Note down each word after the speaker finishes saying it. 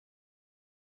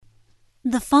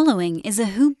The following is a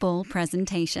Hoop Ball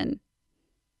presentation.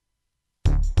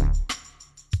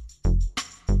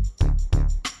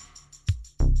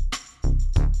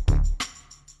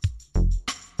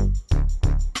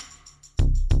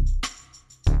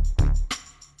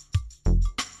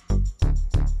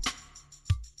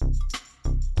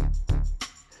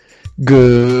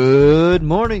 Good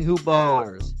morning, Hoop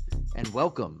Ballers, and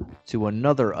welcome to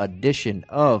another edition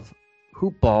of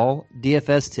Hoop Ball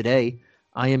DFS Today.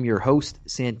 I am your host,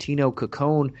 Santino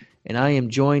Cacone, and I am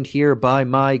joined here by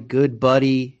my good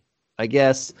buddy, Mike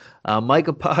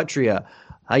Apotria.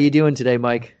 How you doing today,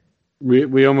 Mike?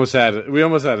 We almost had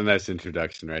a nice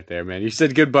introduction right there, man. You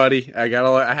said good, buddy. I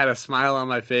had a smile on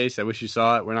my face. I wish you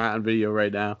saw it. We're not on video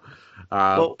right now,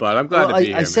 Well, but I'm glad well, to I,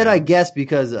 be I here, said man. I guess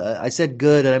because I said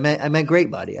good, and I meant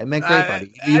great, buddy. I meant great, I buddy.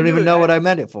 You I don't even knew know what I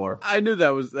meant it for. I knew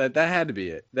that had to be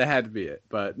it. That had to be it.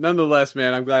 But nonetheless,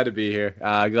 man, I'm glad to be here.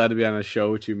 Glad to be on a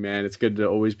show with you, man. It's good to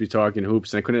always be talking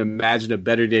hoops, and I couldn't imagine a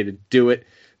better day to do it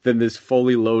than this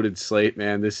fully loaded slate,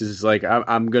 man. This is like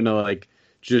I'm gonna like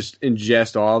just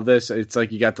ingest all of this. It's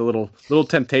like you got the little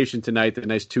temptation tonight, the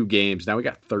nice 2 games. Now we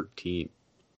got 13.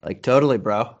 Like totally,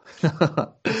 bro.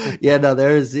 Yeah, no,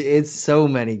 it's so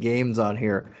many games on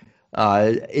here.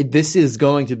 This is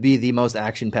going to be the most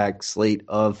action-packed slate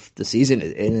of the season,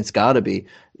 and it's got to be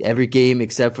every game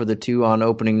except for the two on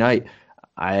opening night.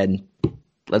 And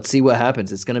let's see what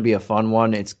happens. It's going to be a fun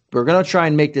one. We're going to try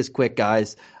and make this quick,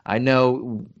 guys. I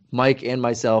know Mike and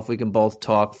myself, we can both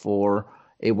talk for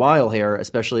a while here,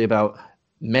 especially about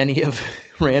many of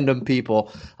random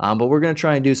people. But we're going to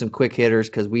try and do some quick hitters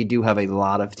because we do have a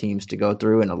lot of teams to go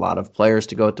through and a lot of players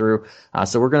to go through.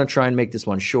 So we're going to try and make this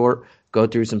one short, go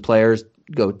through some players,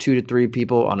 go 2 to 3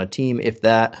 people on a team, if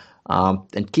that,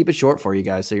 and keep it short for you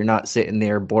guys so you're not sitting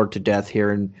there bored to death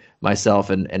hearing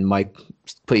myself and Mike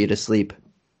put you to sleep.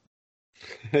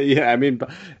 Yeah, I mean,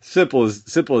 simple as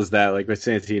that. Like what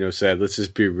Santino said, let's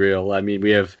just be real. I mean,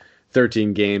 we have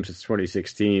 13 games. It's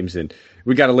 26 teams, and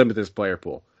we got to limit this player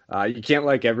pool. You can't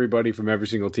like everybody from every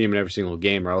single team and every single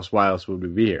game, or else why else would we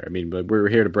be here? I mean, but we're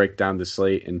here to break down the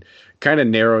slate and kind of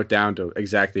narrow it down to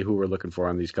exactly who we're looking for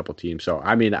on these couple teams. So,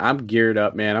 I mean, I'm geared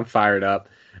up, man. I'm fired up.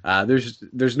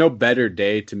 There's no better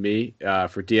day to me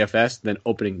for DFS than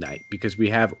opening night because we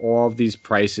have all of these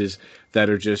prices that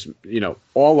are just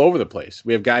all over the place.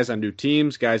 We have guys on new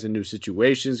teams, guys in new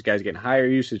situations, guys getting higher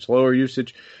usage, lower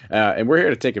usage, and we're here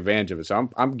to take advantage of it. So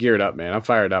I'm geared up, man. I'm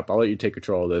fired up. I'll let you take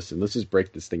control of this and let's just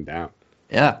break this thing down.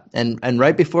 Yeah, and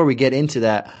right before we get into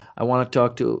that, I want to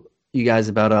talk to you guys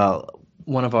about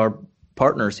one of our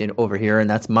partners over here, and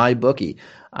that's MyBookie.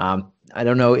 I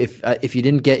don't know if you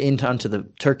didn't get onto the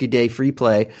Turkey Day free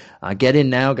play, get in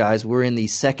now, guys. We're in the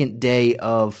second day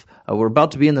of. We're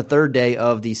about to be in the third day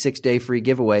of the 6-day free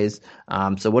giveaways.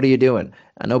 So what are you doing?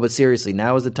 I know, but seriously,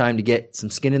 now is the time to get some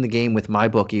skin in the game with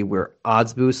MyBookie, where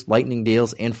odds boosts, lightning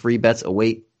deals, and free bets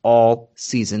await all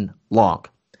season long.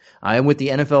 And with the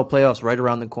NFL playoffs right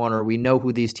around the corner, we know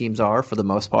who these teams are for the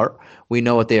most part. We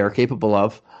know what they are capable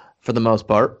of for the most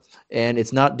part. And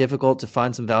it's not difficult to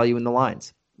find some value in the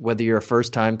lines. Whether you're a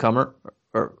first-time comer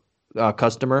or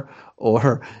customer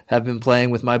or have been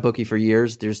playing with MyBookie for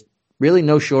years, there's really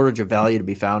no shortage of value to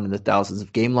be found in the thousands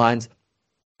of game lines,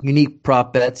 unique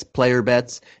prop bets, player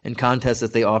bets, and contests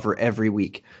that they offer every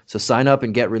week. So sign up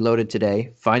and get reloaded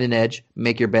today. Find an edge,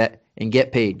 make your bet, and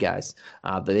get paid, guys.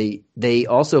 They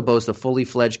also boast a fully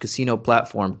fledged casino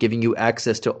platform, giving you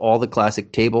access to all the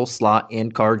classic table, slot,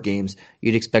 and card games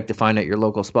you'd expect to find at your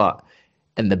local spot.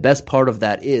 And the best part of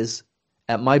that is,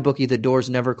 at MyBookie, the doors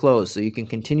never close, so you can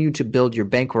continue to build your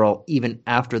bankroll even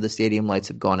after the stadium lights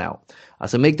have gone out.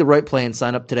 So make the right play and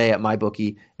sign up today at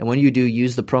MyBookie. And when you do,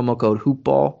 use the promo code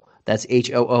HoopBall. That's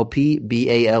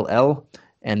HOOPBALL.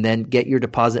 And then get your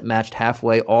deposit matched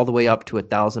halfway, all the way up to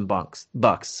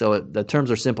 $1,000. So the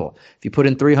terms are simple. If you put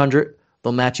in 300,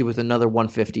 they'll match you with another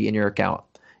 150 in your account.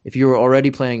 If you were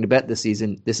already planning to bet this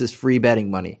season, this is free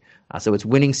betting money. So it's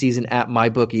winning season at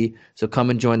MyBookie. So come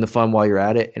and join the fun while you're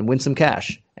at it and win some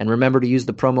cash. And remember to use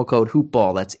the promo code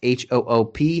HoopBall. That's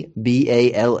HOOPBALL.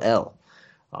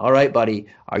 All right, buddy.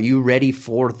 Are you ready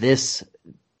for this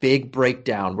big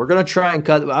breakdown? We're going to try and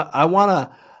cut. I want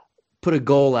to put a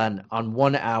goal on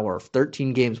 1 hour,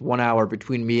 13 games, 1 hour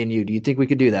between me and you. Do you think we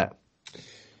could do that?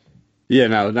 Yeah,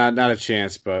 no, not a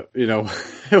chance, but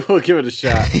we'll give it a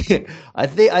shot. I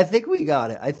think we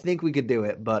got it. I think we could do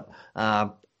it, but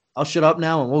I'll shut up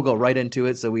now and we'll go right into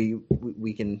it so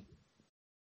we can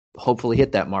hopefully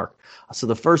hit that mark. So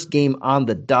the first game on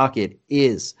the docket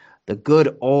is the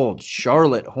good old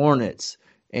Charlotte Hornets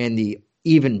and the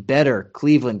even better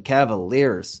Cleveland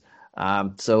Cavaliers.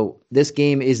 So this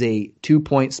game is a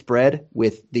 2-point spread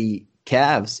with the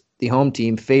Cavs, the home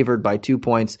team, favored by 2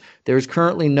 points. There's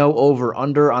currently no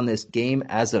over/under on this game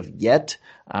as of yet.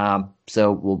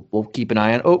 So we'll keep an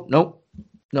eye on. Oh, nope.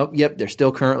 Yep, there's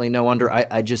still currently no under.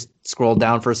 I just scrolled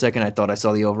down for a second. I thought I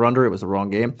saw the over/under. It was the wrong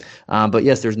game. But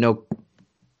yes, there's no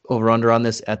over/under on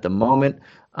this at the moment.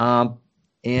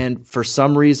 And for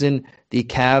some reason, the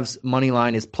Cavs money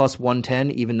line is plus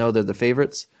 110, even though they're the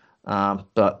favorites.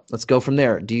 But let's go from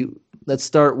there. Let's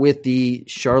start with the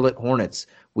Charlotte Hornets.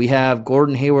 We have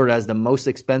Gordon Hayward as the most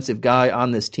expensive guy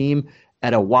on this team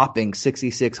at a whopping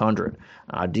 6,600.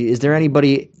 Is there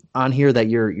anybody on here that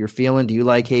you're feeling? Do you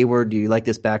like Hayward? Do you like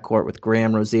this backcourt with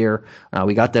Graham, Rozier?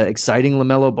 We got the exciting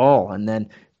LaMelo Ball, and then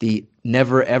the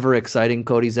never ever exciting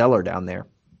Cody Zeller down there.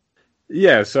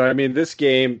 Yeah, so I mean, this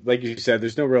game, like you said,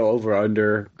 there's no real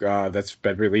over/under that's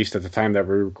been released at the time that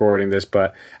we're recording this,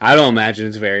 but I don't imagine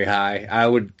it's very high. I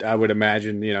would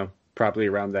imagine, probably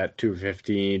around that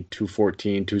 215,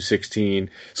 214, 216,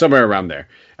 somewhere around there.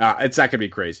 It's not going to be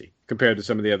crazy compared to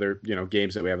some of the other,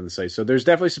 games that we have on the site. So there's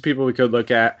definitely some people we could look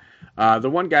at. The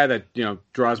one guy that,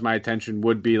 draws my attention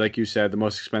would be, like you said, the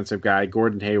most expensive guy,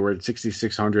 Gordon Hayward,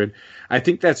 6,600. I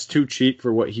think that's too cheap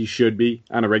for what he should be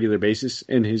on a regular basis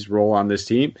in his role on this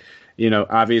team.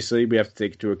 Obviously we have to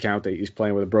take into account that he's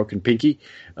playing with a broken pinky.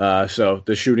 So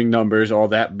the shooting numbers, all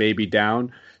that may be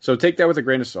down. So take that with a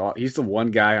grain of salt. He's the one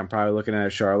guy I'm probably looking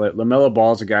at Charlotte. LaMelo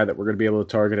Ball is a guy that we're going to be able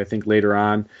to target, I think, later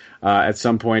on at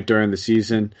some point during the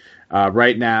season.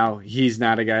 Right now, he's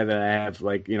not a guy that I have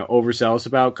overzealous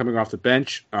about coming off the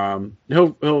bench.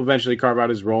 He'll eventually carve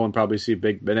out his role and probably see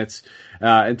big minutes.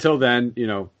 Until then,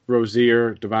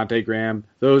 Rozier, Devontae Graham,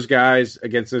 those guys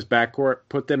against this backcourt,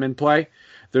 put them in play.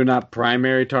 They're not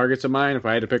primary targets of mine. If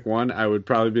I had to pick one, I would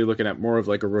probably be looking at more of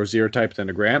like a Rozier type than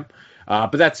a Graham.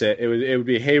 But that's it. It would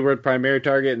be Hayward primary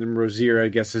target, and then Rozier, I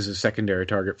guess, is a secondary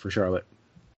target for Charlotte.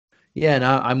 Yeah, and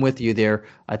I'm with you there.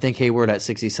 I think Hayward at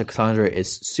 6,600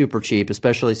 is super cheap,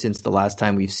 especially since the last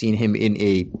time we've seen him in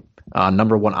a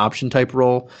number one option type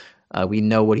role. We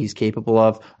know what he's capable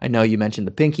of. I know you mentioned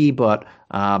the pinky, but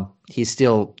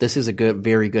this is a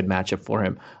very good matchup for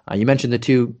him. You mentioned the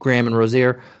two, Graham and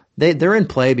Rozier. They're in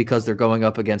play because they're going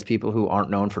up against people who aren't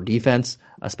known for defense,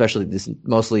 especially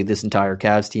mostly this entire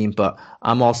Cavs team. But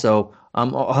I'll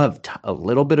have a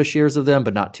little bit of shares of them,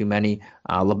 but not too many.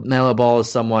 LaMelo Ball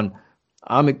is someone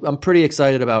I'm pretty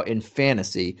excited about in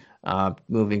fantasy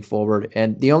moving forward.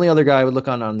 And the only other guy I would look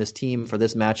on this team for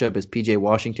this matchup is PJ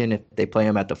Washington. If they play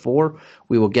him at the 4,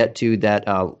 we will get to that.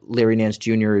 Larry Nance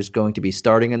Jr. is going to be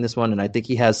starting in this one, and I think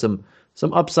he has some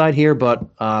upside here, but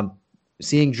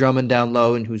seeing Drummond down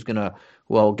low and who's going to,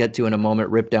 get to in a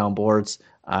moment, rip down boards,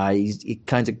 he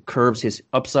kind of curbs his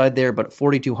upside there, but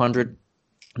 4,200,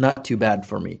 not too bad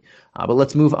for me. But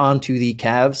let's move on to the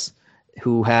Cavs,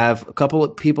 who have a couple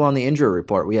of people on the injury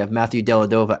report. We have Matthew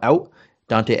Dellavedova out,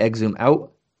 Dante Exum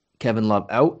out, Kevin Love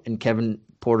out, and Kevin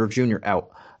Porter Jr. out.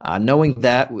 Knowing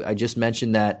that, I just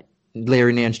mentioned that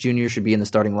Larry Nance Jr. should be in the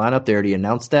starting lineup. They already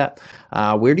announced that.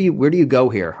 Where do you go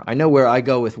here? I know where I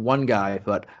go with one guy,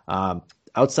 but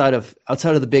outside of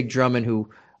the big Drummond, who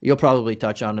you'll probably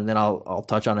touch on, and then I'll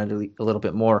touch on it a little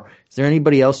bit more. Is there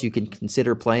anybody else you can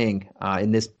consider playing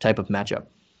in this type of matchup?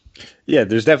 Yeah,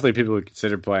 there's definitely people who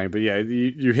consider playing, but yeah,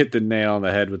 you hit the nail on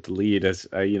the head with the lead. As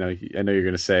I know you're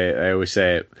going to say it. I always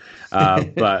say it,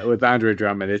 but with Andre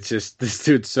Drummond, it's just this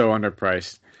dude's so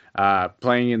underpriced.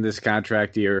 Playing in this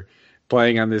contract year,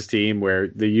 playing on this team where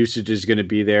the usage is going to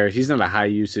be there. He's not a high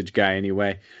usage guy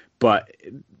anyway, but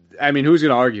I mean, who's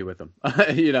going to argue with him?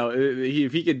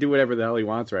 If he can do whatever the hell he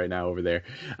wants right now over there.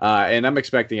 And I'm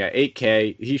expecting at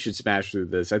 8K, he should smash through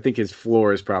this. I think his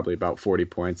floor is probably about 40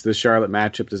 points. This Charlotte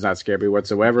matchup does not scare me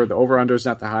whatsoever. The over-under is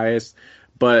not the highest.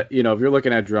 But, if you're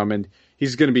looking at Drummond,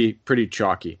 he's going to be pretty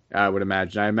chalky, I would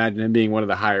imagine. I imagine him being one of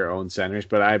the higher-owned centers,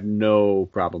 but I have no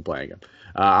problem playing him.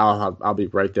 I'll be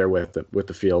right there with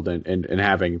the field and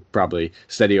having probably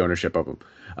steady ownership of him.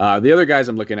 The other guys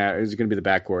I'm looking at is going to be the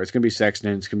backcourt. It's going to be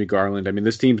Sexton. It's going to be Garland. I mean,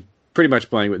 this team's pretty much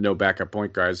playing with no backup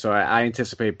point guards, so I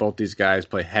anticipate both these guys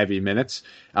play heavy minutes,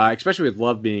 especially with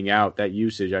Love being out. That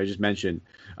usage I just mentioned,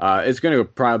 it's going to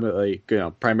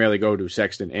primarily go to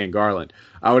Sexton and Garland.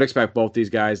 I would expect both these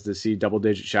guys to see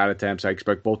double-digit shot attempts. I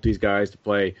expect both these guys to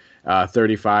play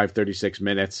 35, 36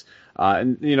 minutes.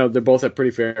 And they're both at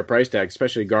pretty fair price tags,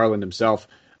 especially Garland himself,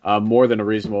 more than a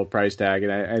reasonable price tag,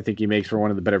 and I think he makes for one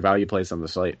of the better value plays on the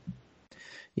slate.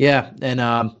 Yeah, and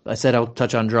I said I'll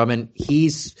touch on Drummond.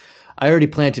 I already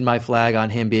planted my flag on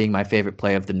him being my favorite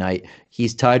play of the night.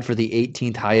 He's tied for the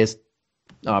 18th highest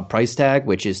price tag,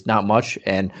 which is not much,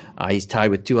 and he's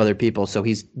tied with two other people, so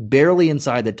he's barely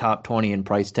inside the top 20 in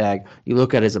price tag. You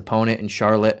look at his opponent in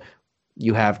Charlotte,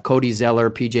 you have Cody Zeller,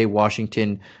 PJ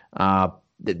Washington.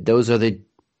 Those are the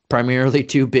primarily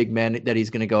two big men that he's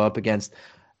going to go up against.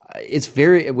 It's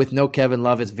with no Kevin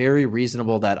Love, it's very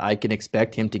reasonable that I can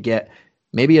expect him to get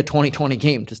maybe a 20-20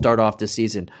 game to start off this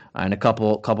season, and a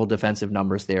couple defensive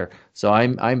numbers there. So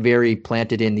I'm very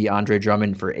planted in the Andre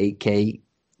Drummond for 8K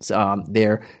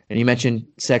there. And you mentioned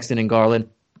Sexton and Garland.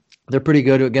 They're pretty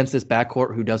good against this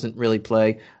backcourt who doesn't really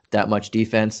play that much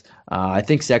defense. I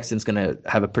think Sexton's going to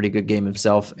have a pretty good game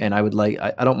himself, and I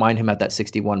don't mind him at that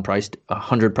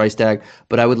 100 price tag,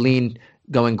 but I would lean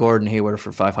going Gordon Hayward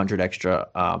for 500 extra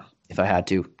if I had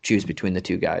to choose between the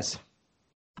two guys.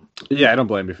 Yeah, I don't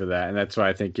blame you for that, and that's why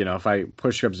I think, if I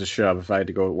push comes to shove, if I had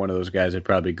to go with one of those guys, it'd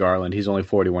probably be Garland. He's only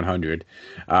 4,100.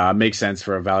 Makes sense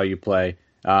for a value play.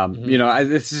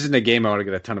 This isn't a game I want to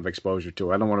get a ton of exposure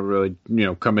to. I don't want to really,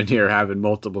 come in here having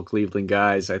multiple Cleveland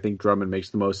guys. I think Drummond makes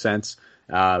the most sense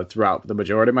throughout the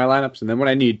majority of my lineups. And then when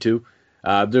I need to,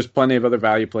 there's plenty of other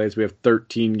value plays. We have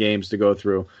 13 games to go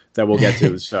through that we'll get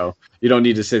to. So you don't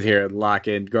need to sit here and lock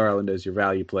in Garland as your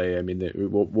value play. I mean,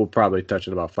 we'll probably touch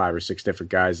on about 5 or 6 different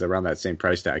guys around that same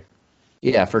price tag.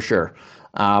 Yeah, for sure.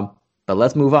 But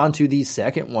let's move on to the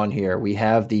second one here. We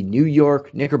have the New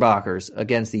York Knickerbockers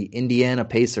against the Indiana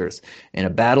Pacers in a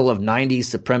battle of 90s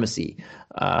supremacy.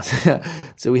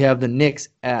 So we have the Knicks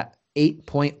at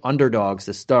 8-point underdogs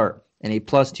to start and a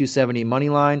plus 270 money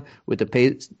line with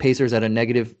the Pacers at a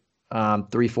negative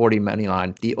 340 money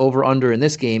line. The over-under in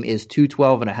this game is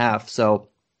 212.5. So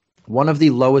one of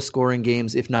the lowest scoring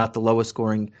games, if not the lowest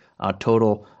scoring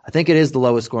total. I think it is the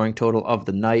lowest scoring total of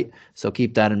the night. So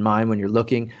keep that in mind when you're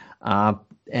looking.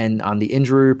 And on the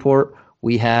injury report,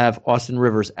 we have Austin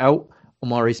Rivers out,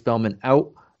 Omari Spellman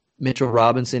out, Mitchell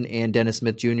Robinson and Dennis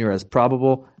Smith Jr. as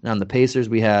probable. And on the Pacers,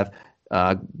 we have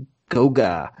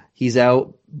Goga. He's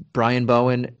out. Brian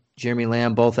Bowen, Jeremy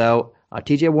Lamb, both out.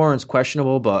 TJ Warren's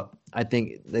questionable, but I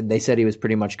think they said he was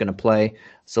pretty much going to play.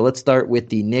 So let's start with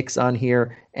the Knicks on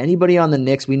here. Anybody on the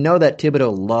Knicks? We know that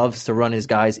Thibodeau loves to run his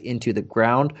guys into the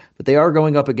ground, but they are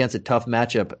going up against a tough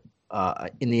matchup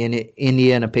in the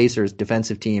Indiana Pacers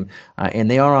defensive team,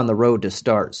 and they are on the road to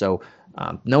start. So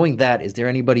knowing that, is there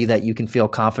anybody that you can feel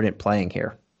confident playing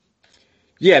here?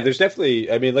 Yeah, there's definitely,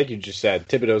 like you just said,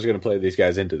 Thibodeau's going to play these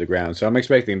guys into the ground. So I'm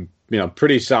expecting,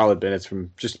 pretty solid minutes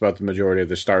from just about the majority of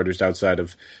the starters outside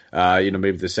of,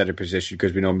 maybe the center position,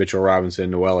 because we know Mitchell Robinson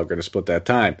and Noel are going to split that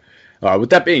time. With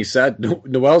that being said,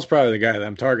 Noel's probably the guy that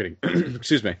I'm targeting.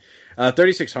 Excuse me.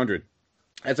 3,600.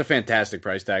 That's a fantastic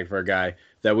price tag for a guy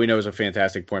that we know is a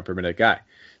fantastic point per minute guy.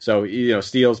 So,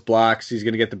 steals, blocks, he's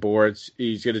going to get the boards,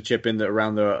 he's going to chip in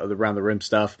around the rim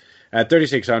stuff. At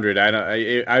 3,600,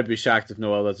 I'd be shocked if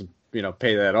Noel doesn't,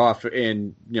 pay that off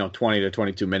in, 20 to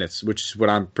 22 minutes, which is what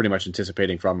I'm pretty much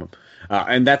anticipating from him.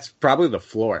 And that's probably the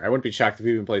floor. I wouldn't be shocked if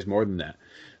he even plays more than that.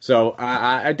 So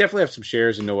I definitely have some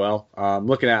shares in Noel.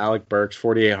 Looking at Alec Burks,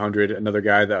 4,800, another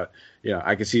guy that,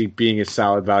 I can see being a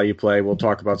solid value play. We'll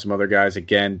talk about some other guys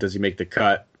again. Does he make the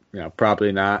cut?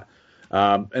 Probably not.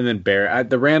 And then Bear.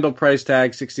 The Randall price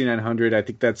tag, 6,900. I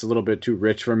think that's a little bit too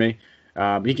rich for me.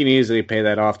 He can easily pay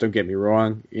that off. Don't get me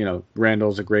wrong.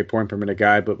 Randall's a great point per minute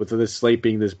guy, but with this slate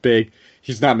being this big,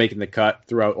 he's not making the cut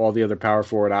throughout all the other power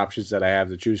forward options that I have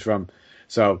to choose from.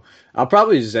 So I'll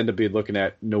probably just end up looking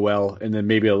at Noel and then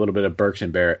maybe a little bit of Burks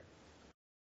and Barrett.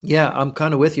 Yeah, I'm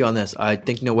kind of with you on this. I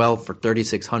think Noel for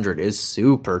 3,600 is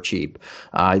super cheap.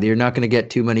 You're not going to get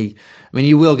too many. I mean,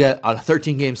 you will get on a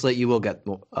 13-game slate. You will get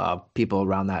people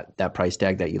around that price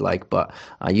tag that you like, but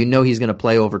he's going to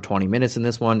play over 20 minutes in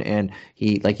this one, and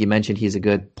he, like you mentioned, he's a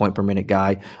good point per minute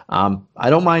guy. I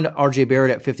don't mind RJ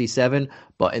Barrett at 57,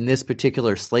 but in this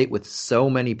particular slate with so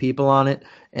many people on it,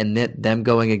 and them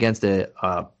going against a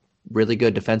really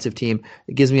good defensive team,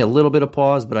 it gives me a little bit of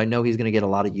pause, but I know he's going to get a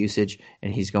lot of usage,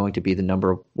 and he's going to be the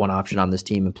number one option on this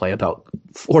team and play about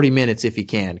 40 minutes if he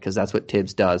can, because that's what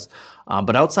Tibbs does.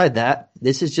 But outside that,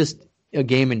 this is just a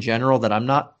game in general that I'm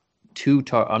not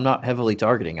I'm not heavily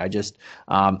targeting.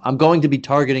 I'm going to be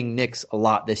targeting Knicks a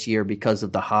lot this year because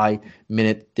of the high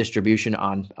minute distribution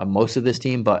on most of this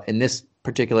team, but in this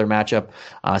particular matchup,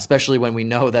 especially when we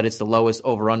know that it's the lowest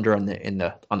over under on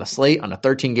the slate, on a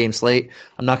 13-game slate,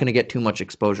 I'm not going to get too much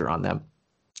exposure on them.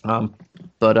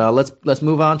 But let's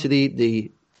move on to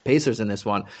the Pacers in this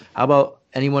one. How about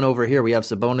anyone over here? We have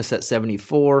Sabonis at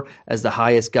 74 as the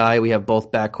highest guy. We have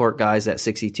both backcourt guys at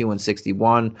 62 and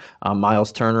 61.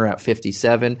 Miles Turner at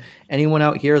 57. Anyone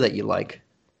out here that you like?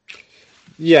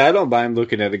 Yeah, I don't mind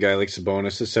looking at a guy like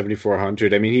Sabonis at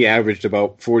 7,400. I mean, he averaged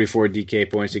about 44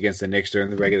 DK points against the Knicks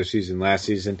during the regular season last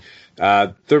season.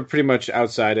 They're pretty much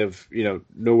outside of,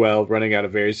 Noel running out a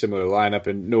very similar lineup,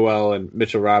 and Noel and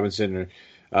Mitchell Robinson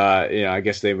are, I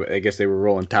guess they were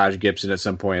rolling Taj Gibson at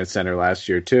some point at center last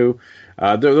year too.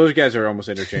 Those guys are almost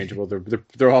interchangeable.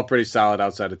 They're all pretty solid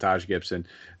outside of Taj Gibson.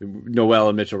 Noel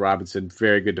and Mitchell Robinson,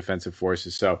 very good defensive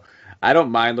forces. So I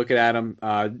don't mind looking at him.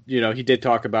 He did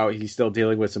talk about he's still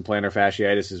dealing with some plantar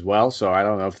fasciitis as well. So I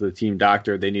don't know if the team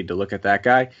doctor, they need to look at that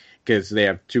guy because they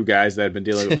have two guys that have been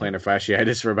dealing with plantar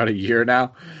fasciitis for about a year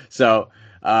now. So,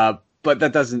 but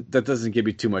that doesn't give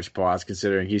me too much pause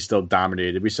considering he's still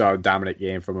dominated. We saw a dominant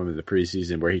game from him in the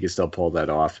preseason where he could still pull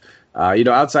that off.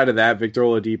 Outside of that, Victor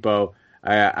Oladipo,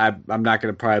 I'm not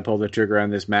going to probably pull the trigger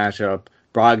on this matchup.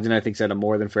 Brogdon, I think, is at a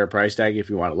more than fair price tag if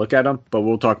you want to look at them, but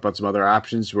we'll talk about some other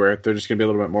options where they're just going to be a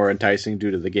little bit more enticing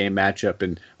due to the game matchup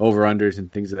and over-unders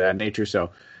and things of that nature. So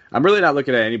I'm really not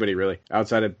looking at anybody really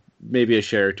outside of maybe a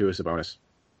share or two of Sabonis.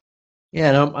 Yeah,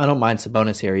 I don't mind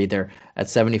Sabonis here either. At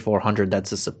 7,400,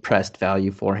 that's a suppressed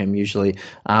value for him usually.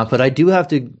 But I do have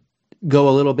to go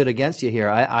a little bit against you here.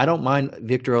 I don't mind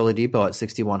Victor Oladipo at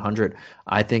 6,100.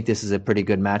 I think this is a pretty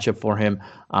good matchup for him.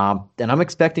 And I'm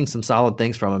expecting some solid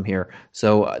things from him here.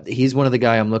 So he's one of the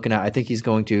guys I'm looking at. I think he's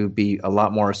going to be a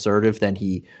lot more assertive than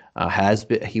he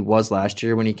was last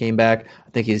year when he came back. I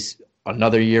think he's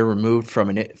another year removed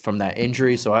from that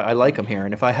injury. So I like him here.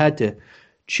 And if I had to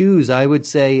choose, I would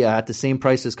say at the same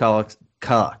price as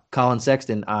Colin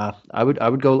Sexton, I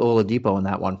would go Oladipo in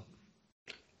that one.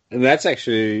 And that's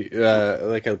actually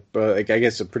I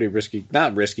guess a pretty risky,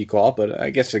 not risky call, but I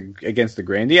guess against the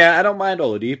grain. Yeah, I don't mind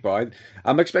Oladipo.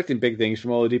 I'm expecting big things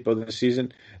from Oladipo this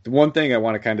season. The one thing I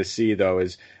want to kind of see though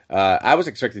is I was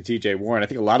expecting T.J. Warren. I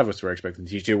think a lot of us were expecting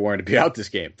T.J. Warren to be out this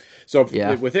game. So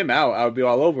with him out, I would be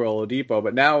all over Oladipo.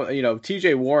 But now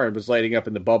T.J. Warren was lighting up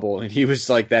in the bubble, and he was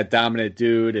like that dominant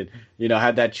dude, and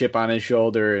had that chip on his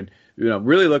shoulder, and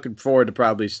really looking forward to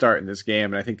probably starting this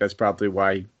game. And I think that's probably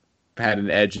why he had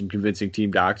an edge in convincing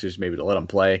team doctors maybe to let him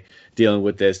play dealing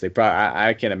with this. They probably,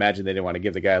 I can't imagine they didn't want to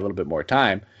give the guy a little bit more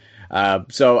time.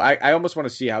 So I almost want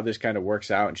to see how this kind of works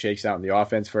out and shakes out in the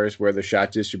offense first, where the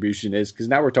shot distribution is. Because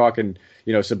now we're talking,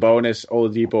 Sabonis,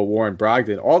 Oladipo, Warren,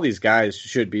 Brogdon. All these guys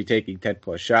should be taking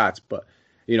 10-plus shots. But,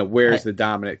 where's the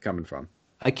dominant coming from?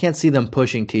 I can't see them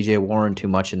pushing T.J. Warren too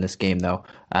much in this game, though.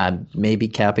 Maybe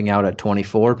capping out at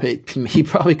 24. He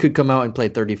probably could come out and play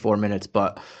 34 minutes,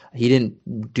 but he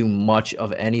didn't do much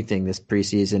of anything this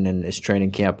preseason and this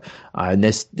training camp. And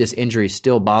this injury is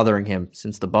still bothering him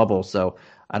since the bubble, so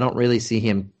I don't really see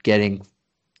him getting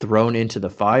thrown into the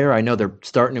fire. I know they're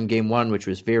starting him game one, which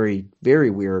was very,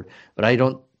 very weird, but I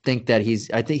don't think that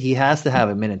I think he has to have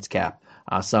a minutes cap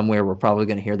somewhere. We're probably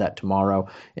going to hear that tomorrow,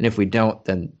 and if we don't,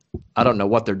 then I don't know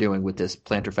what they're doing with this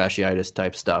plantar fasciitis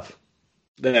type stuff.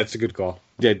 That's a good call.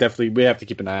 Yeah, definitely. We have to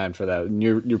keep an eye on for that. And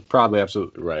you're probably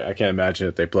absolutely right. I can't imagine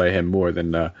that they play him more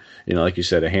than, like you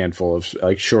said, a handful of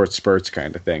like short spurts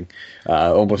kind of thing.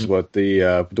 Almost what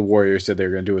the Warriors said they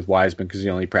were going to do with Wiseman because he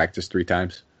only practiced 3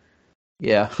 times.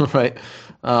 Yeah, right.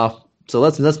 So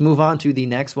let's move on to the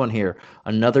next one here.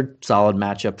 Another solid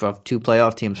matchup of 2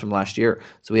 playoff teams from last year.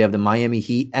 So we have the Miami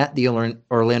Heat at the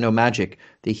Orlando Magic.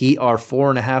 The Heat are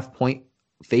 4.5-point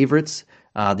favorites.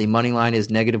 The money line is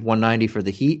 -190 for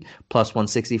the Heat,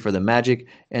 +160 for the Magic,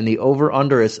 and the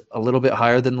over/under is a little bit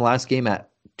higher than the last game at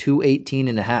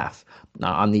 218.5.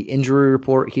 Now on the injury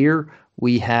report here,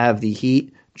 we have the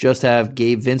Heat just have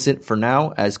Gabe Vincent for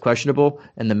now as questionable,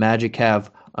 and the Magic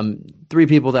have 3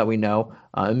 people that we know.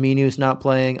 Aminu's not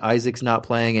playing, Isaac's not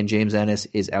playing, and James Ennis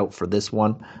is out for this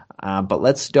one. But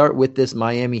let's start with this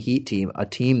Miami Heat team, a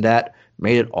team that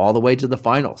made it all the way to the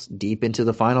finals, deep into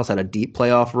the finals, had a deep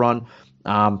playoff run.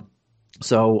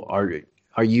 So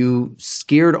are you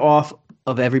scared off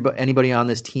of anybody on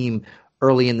this team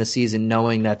early in the season,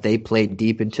 knowing that they played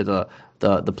deep into the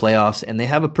playoffs, and they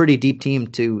have a pretty deep team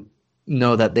to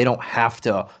know that they don't have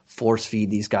to force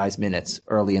feed these guys minutes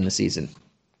early in the season?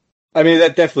 I mean,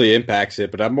 that definitely impacts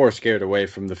it, but I'm more scared away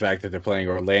from the fact that they're playing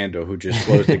Orlando, who just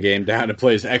slows the game down and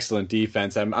plays excellent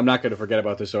defense. I'm not going to forget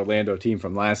about this Orlando team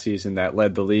from last season that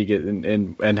led the league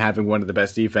in having one of the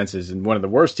best defenses and one of the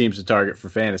worst teams to target for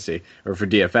fantasy, or for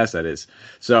DFS, that is.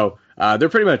 So they're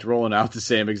pretty much rolling out the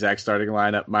same exact starting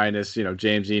lineup, minus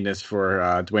James Ennis for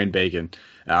Dwayne Bacon.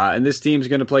 And this team's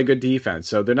going to play good defense.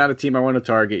 So they're not a team I want to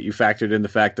target. You factored in the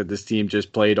fact that this team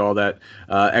just played all that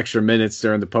extra minutes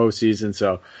during the postseason.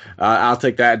 So I'll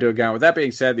take that into account. With that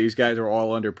being said, these guys are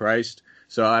all underpriced.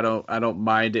 So I don't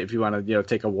mind it if you want to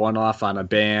take a one off on a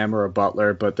Bam or a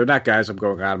Butler, but they're not guys I'm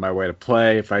going out of my way to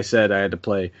play. If I said I had to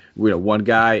play one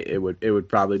guy, it would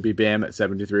probably be Bam at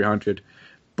 7,300.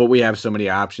 But we have so many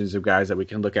options of guys that we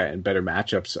can look at in better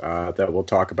matchups that we'll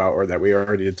talk about, or that we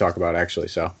already did talk about actually.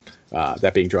 So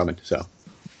that being Drummond. So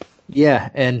yeah,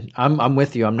 and I'm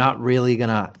with you. I'm not really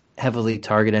gonna heavily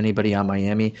target anybody on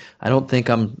Miami. I don't think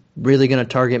I'm really gonna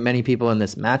target many people in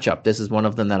this matchup. This is one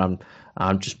of them that I'm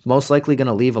just most likely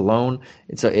gonna leave alone.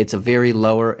 It's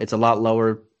a lot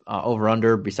lower over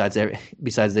under besides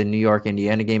the New York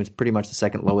Indiana game. It's pretty much the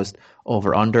second lowest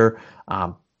over under.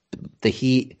 The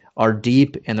Heat are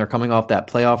deep and they're coming off that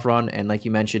playoff run, and like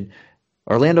you mentioned,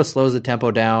 Orlando slows the tempo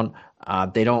down.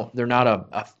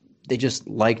 They just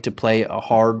like to play a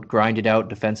hard, grinded out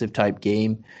defensive type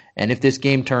game. And if this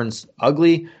game turns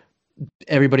ugly,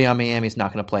 everybody on Miami is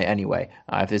not going to play anyway.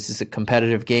 If this is a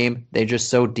competitive game, they're just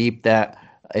so deep that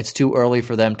it's too early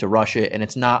for them to rush it, and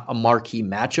it's not a marquee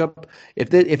matchup. If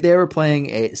they were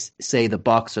playing say the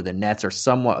Bucks or the Nets or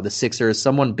the Sixers,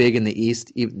 someone big in the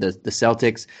East, the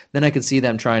Celtics, then I could see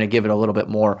them trying to give it a little bit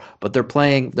more. But they're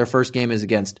playing their first game is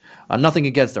against nothing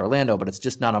against Orlando, but it's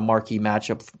just not a marquee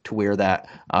matchup to where that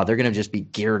they're going to just be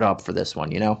geared up for this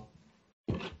one,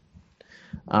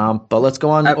 But let's go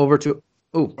on over to.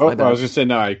 I was going to say,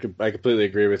 no, I completely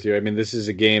agree with you. I mean, this is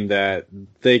a game that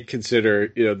they consider,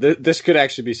 this could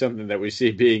actually be something that we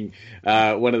see being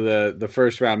one of the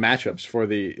first round matchups for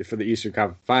the Eastern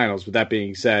Conference Finals. With that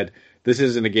being said, this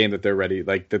isn't a game that they're ready,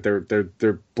 like that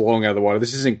they're blowing out of the water.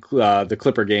 This isn't the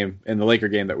Clipper game and the Laker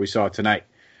game that we saw tonight,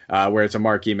 where it's a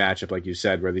marquee matchup, like you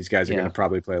said, where these guys are going to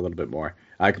probably play a little bit more.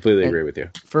 I completely agree with you.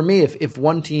 For me, if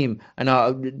one team,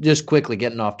 and just quickly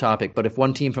getting off topic, but if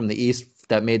one team from the East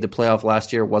that made the playoff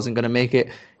last year wasn't going to make it,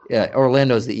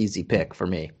 Orlando's the easy pick for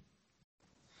me.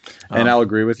 And I'll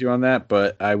agree with you on that,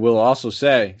 but I will also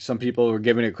say some people were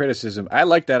giving it criticism. I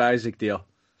like that Isaac deal.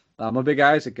 I'm a big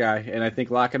Isaac guy, and I think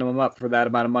locking him up for that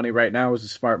amount of money right now is a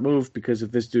smart move, because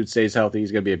if this dude stays healthy,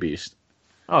 he's going to be a beast.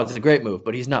 Oh, it's a great move,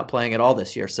 but he's not playing at all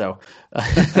this year, so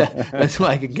that's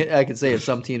why I can say if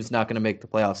some team's not going to make the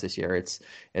playoffs this year,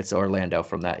 it's Orlando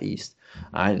from that East.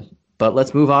 But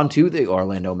let's move on to the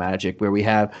Orlando Magic, where we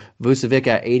have Vucevic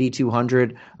at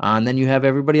 8,200, and then you have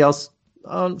everybody else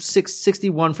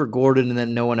 61 for Gordon, and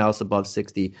then no one else above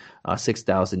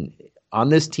 6,000. On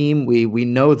this team, we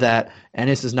know that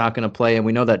Ennis is not going to play, and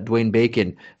we know that Dwayne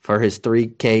Bacon, for his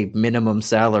 $3K minimum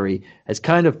salary, has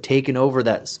kind of taken over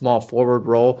that small forward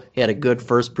role. He had a good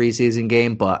first preseason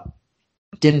game, but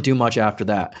didn't do much after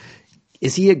that.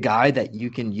 Is he a guy that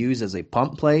you can use as a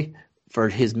pump play for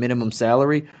his minimum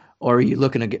salary, or are you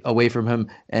looking to get away from him?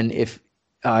 And if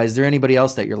is there anybody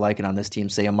else that you're liking on this team,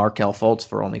 say a Markelle Fultz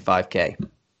for only $5K?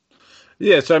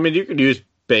 Yeah, so I mean, you could use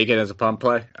Bacon as a pump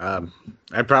play.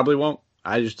 I probably won't.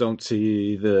 I just don't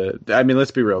see I mean,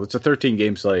 let's be real. It's a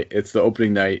 13-game slate. It's the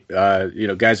opening night.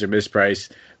 Guys are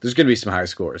mispriced. There's going to be some high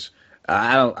scores.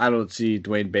 I don't see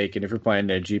Dwayne Bacon, if you're playing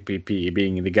their GPP,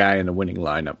 being the guy in the winning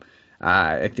lineup.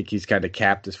 I think he's kind of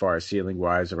capped as far as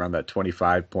ceiling-wise around that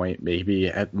 25-point, maybe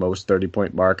at most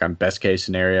 30-point mark on best-case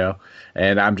scenario,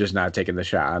 and I'm just not taking the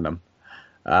shot on him.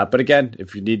 But again,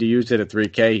 if you need to use it at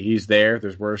 3K, he's there.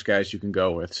 There's worse guys you can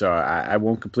go with. So I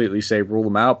won't completely say rule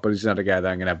him out, but he's not a guy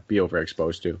that I'm going to be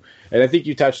overexposed to. And I think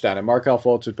you touched on it. Markelle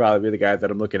Fultz would probably be the guy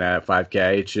that I'm looking at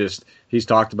 5K. It's just he's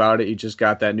talked about it. He just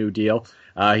got that new deal.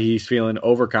 He's feeling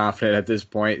overconfident at this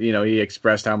point. He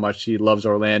expressed how much he loves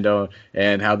Orlando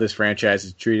and how this franchise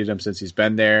has treated him since he's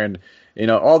been there, and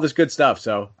all this good stuff.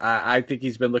 So I think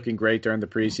he's been looking great during the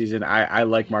preseason. I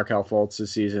like Markelle Fultz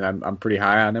this season. I'm pretty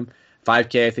high on him.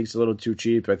 5K, I think, is a little too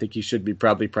cheap. I think he should be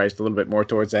probably priced a little bit more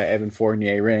towards that Evan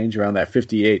Fournier range, around that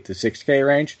 58 to 6K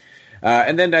range.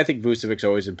 And then I think Vucevic's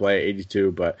always in play at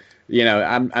 82, but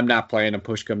I'm not playing him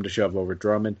push come to shove over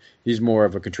Drummond. He's more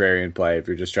of a contrarian play if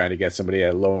you're just trying to get somebody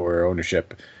at lower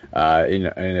ownership in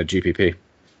a GPP.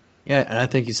 Yeah, and I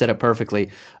think you said it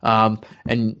perfectly.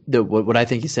 And what I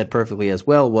think you said perfectly as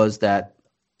well was that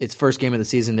it's first game of the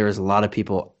season. There is a lot of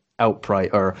people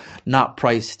outpriced or not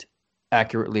priced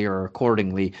accurately or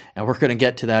accordingly, and we're going to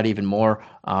get to that even more.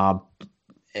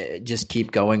 Just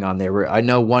keep going on there. I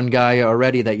know one guy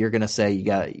already that you're going to say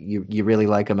you really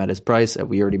like him at his price.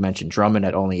 We already mentioned Drummond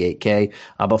at only 8K,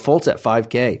 but Fultz at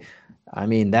 5K. I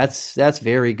mean, that's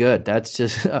very good. That's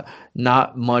just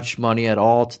not much money at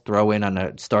all to throw in on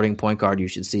a starting point guard. You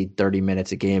should see 30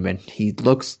 minutes a game, and he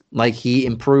looks like he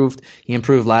improved. He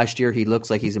improved last year. He looks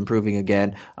like he's improving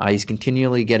again. He's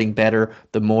continually getting better.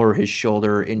 The more his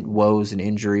shoulder woes and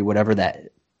injury, whatever that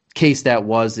case that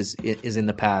was, is in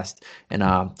the past.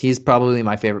 And he's probably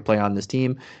my favorite player on this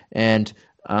team. And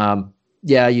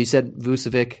Yeah, you said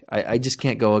Vucevic. I just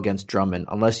can't go against Drummond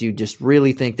unless you just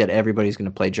really think that everybody's going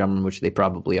to play Drummond, which they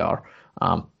probably are.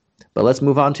 But let's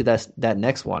move on to that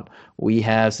next one.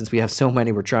 Since we have so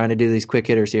many, we're trying to do these quick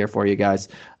hitters here for you guys.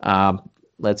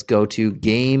 Let's go to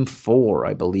game 4.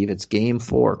 I believe it's game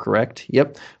 4, correct?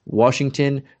 Yep.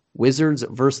 Washington Wizards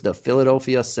versus the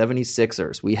Philadelphia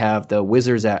 76ers. We have the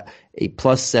Wizards at a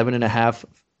plus 7.5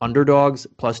 underdogs,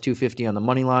 plus 250 on the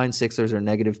money line. Sixers are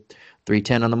negative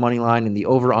 310 on the money line, and the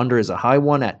over-under is a high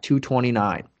one at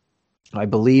 229. I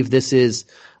believe this is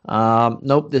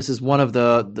this is one of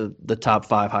the top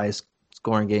 5 highest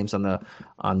scoring games on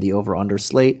the over-under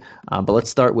slate. But let's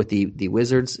start with the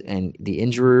Wizards and the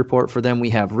injury report for them. We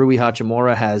have Rui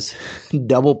Hachimura has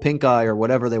double pink eye or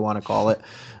whatever they want to call it.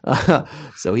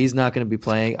 So he's not going to be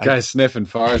playing. Guy's sniffing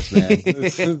farts, man.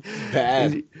 This is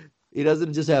bad. He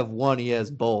doesn't just have one; he has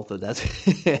both, and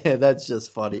that's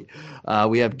just funny.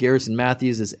 We have Garrison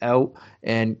Matthews is out,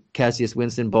 and Cassius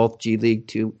Winston, both G League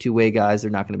two-way guys.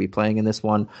 They're not going to be playing in this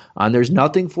one. There's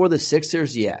nothing for the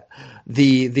Sixers yet.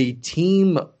 The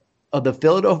team of the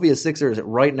Philadelphia Sixers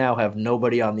right now have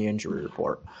nobody on the injury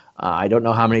report. I don't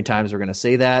know how many times we're going to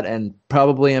say that, and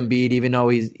probably Embiid, even though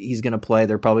he's going to play,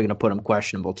 they're probably going to put him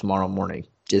questionable tomorrow morning.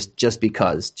 Just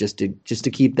because, just to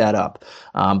keep that up.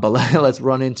 But let's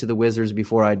run into the Wizards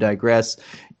before I digress.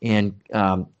 And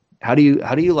how do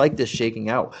you like this shaking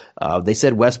out? They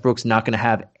said Westbrook's not going to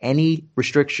have any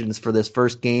restrictions for this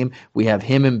first game. We have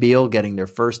him and Beal getting their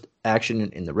first action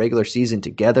in the regular season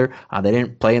together. They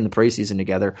didn't play in the preseason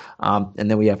together. And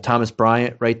then we have Thomas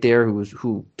Bryant right there,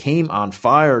 who came on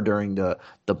fire during the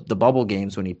bubble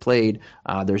games when he played.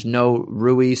 There's no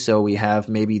Rui, so we have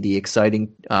maybe the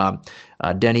exciting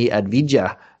Denny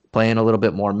Advija playing a little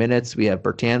bit more minutes. We have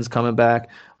Bertans coming back.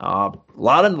 A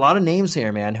lot of names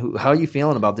here, man. How are you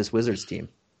feeling about this Wizards team?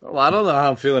 Well, I don't know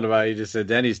how I'm feeling about it. You just said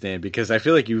Denny's name because I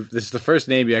feel like this is the first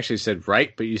name you actually said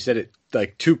right, but you said it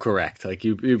like too correct. Like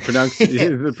you pronounced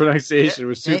the pronunciation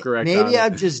was too correct. Maybe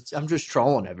I'm just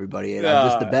trolling everybody, and I'm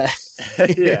just the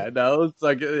best. Yeah, no, it's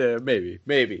like maybe.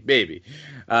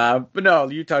 But no,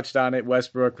 you touched on it.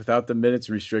 Westbrook without the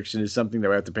minutes restriction is something that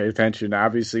we have to pay attention.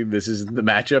 Obviously, this is the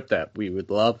matchup that we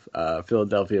would love.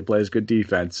 Philadelphia plays good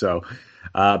defense, so.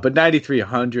 But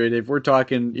 9,300. If we're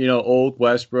talking, old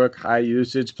Westbrook, high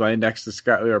usage, playing next to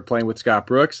Scott or playing with Scott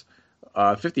Brooks,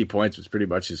 50 points was pretty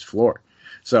much his floor.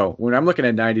 So when I'm looking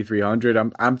at 9,300,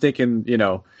 I'm thinking,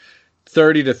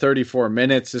 30 to 34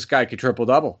 minutes. This guy could triple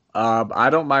double. I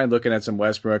don't mind looking at some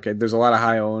Westbrook. There's a lot of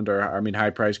high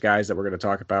price guys that we're going to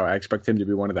talk about. I expect him to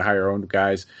be one of the higher owned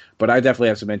guys, but I definitely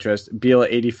have some interest. Beal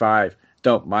at 85.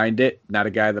 Don't mind it. Not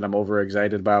a guy that I'm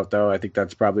overexcited about, though. I think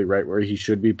that's probably right where he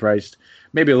should be priced.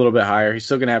 Maybe a little bit higher. He's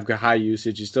still going to have high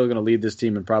usage. He's still going to lead this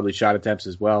team in probably shot attempts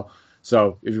as well.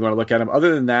 So if you want to look at him,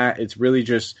 other than that, it's really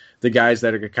just the guys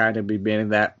that are going to kind of be manning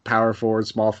that power forward,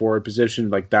 small forward position,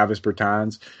 like Davis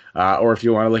Bertans, or if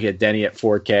you want to look at Denny at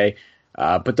 4K.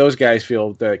 But those guys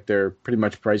feel that they're pretty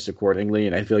much priced accordingly,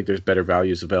 and I feel like there's better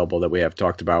values available that we have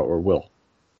talked about or will.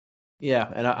 Yeah,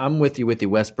 and I'm with you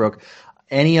Westbrook.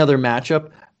 Any other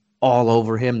matchup, all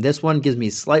over him. This one gives me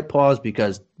a slight pause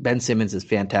because Ben Simmons is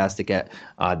fantastic at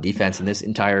defense, and this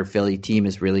entire Philly team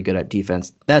is really good at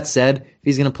defense. That said, if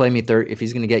he's going to play me if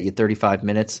he's going to get you 35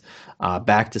 minutes,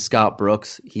 back to Scott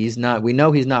Brooks. We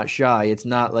know he's not shy. It's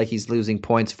not like he's losing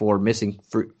points for missing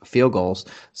field goals.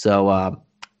 So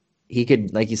he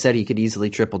could, like you said, he could easily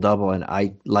triple double, and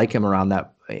I like him around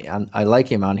that. I like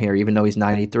him on here, even though he's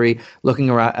 93. Looking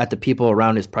around at the people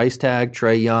around his price tag,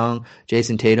 Trae Young,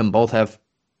 Jason Tatum, both have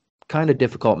kind of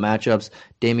difficult matchups.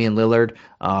 Damian Lillard,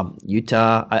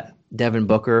 Utah, Devin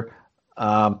Booker.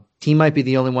 He might be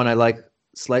the only one I like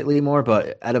slightly more,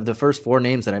 but out of the first 4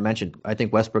 names that I mentioned, I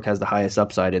think Westbrook has the highest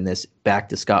upside in this back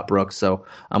to Scott Brooks, so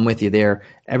I'm with you there.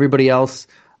 Everybody else,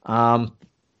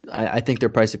 I think they're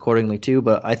priced accordingly too,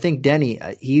 but I think Denny,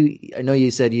 I know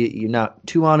you said you're not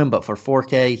too on him, but for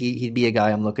 4K, he'd be a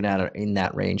guy I'm looking at in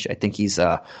that range. I think he's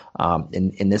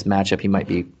in this matchup, he might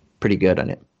be pretty good on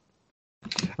it.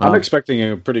 I'm expecting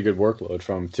a pretty good workload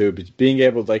from him too. But being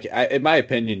able to, in my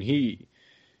opinion, he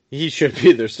should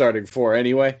be their starting 4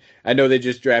 anyway. I know they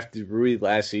just drafted Rui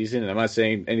last season, and I'm not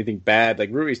saying anything bad. Like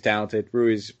Rui's talented,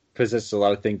 Rui's possesses a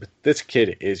lot of things, but this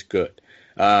kid is good.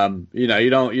 You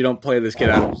don't play this kid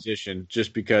out of position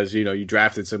just because you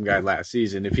drafted some guy last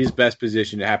season. If his best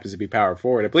position happens to be power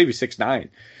forward, I believe he's 6'9".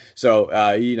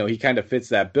 So he kind of fits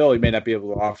that bill. He may not be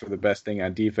able to offer the best thing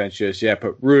on defense just yet,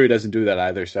 but Rui doesn't do that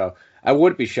either. So I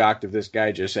wouldn't be shocked if this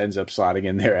guy just ends up slotting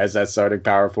in there as that starting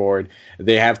power forward.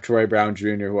 They have Troy Brown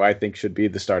Jr., who I think should be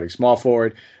the starting small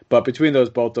forward. But between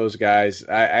both those guys,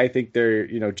 I think they're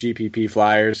GPP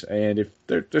flyers, and if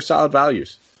they're solid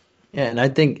values. Yeah, and I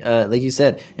think, like you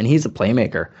said, and he's a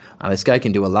playmaker. This guy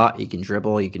can do a lot. He can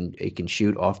dribble. He can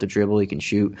shoot off the dribble. He can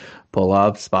shoot, pull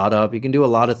up, spot up. He can do a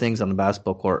lot of things on the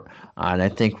basketball court. And I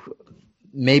think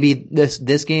maybe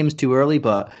this game's too early,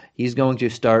 but he's going to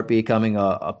start becoming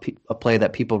a play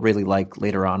that people really like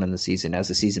later on in the season as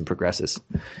the season progresses.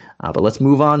 But let's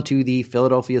move on to the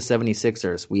Philadelphia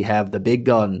 76ers. We have the big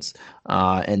guns.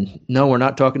 And no, we're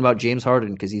not talking about James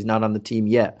Harden because he's not on the team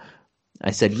yet. I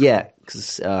said yet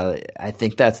because I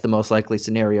think that's the most likely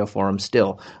scenario for him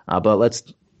still. But let's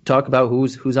talk about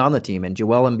who's on the team. And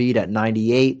Joel Embiid at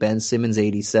 98, Ben Simmons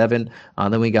 87.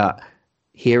 Then we got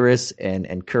Harris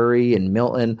and Curry and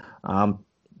Milton. Can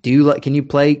you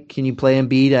play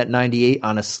Embiid at 98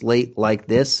 on a slate like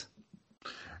this?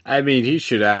 I mean, he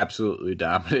should absolutely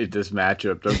dominate this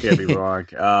matchup. Don't get me wrong.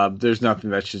 There's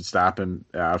nothing that should stop him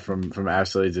from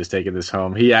absolutely just taking this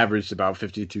home. He averaged about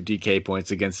 52 DK points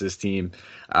against this team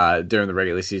during the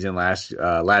regular season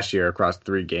last year across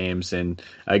 3 games. And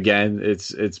again,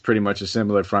 it's pretty much a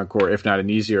similar front court, if not an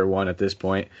easier one at this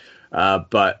point.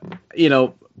 But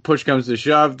push comes to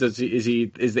shove. Is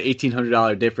the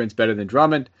 $1,800 difference better than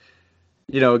Drummond?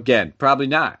 Again, probably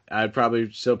not. I'd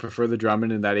probably still prefer the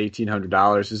Drummond in that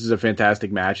 $1,800. This is a fantastic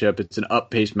matchup. It's an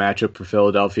up-paced matchup for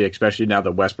Philadelphia, especially now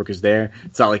that Westbrook is there.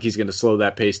 It's not like he's going to slow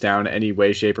that pace down in any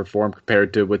way, shape, or form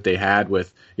compared to what they had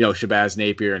with, Shabazz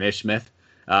Napier and Ish Smith.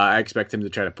 I expect him to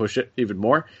try to push it even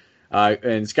more.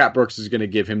 And Scott Brooks is going to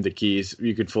give him the keys.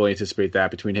 You could fully anticipate that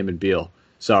between him and Beal.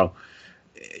 So,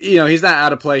 he's not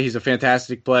out of play. He's a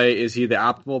fantastic play. Is he the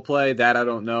optimal play? That I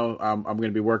don't know. I'm going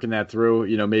to be working that through.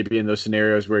 Maybe in those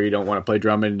scenarios where you don't want to play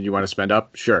Drummond and you want to spend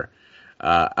up, sure.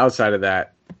 Outside of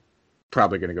that,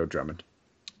 probably going to go Drummond.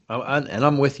 And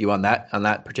I'm with you on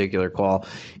that particular call.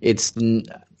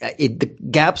 The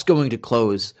gap's going to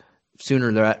close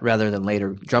sooner rather than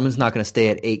later. Drummond's not going to stay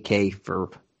at 8K for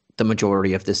the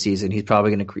majority of this season. He's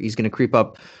probably going to creep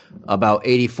up about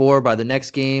 84 by the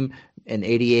next game and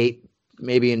 88.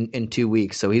 Maybe in 2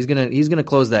 weeks. So he's gonna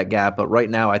close that gap. But right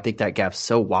now, I think that gap's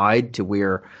so wide to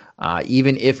where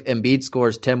even if Embiid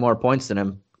scores 10 more points than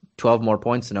him, 12 more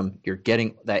points than him, you're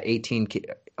getting that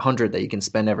 1,800 that you can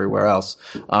spend everywhere else.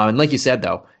 And like you said,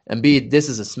 though, Embiid, this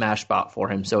is a smash spot for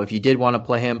him. So if you did want to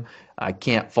play him, I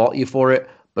can't fault you for it.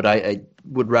 But I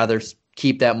would rather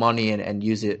keep that money and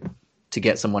use it to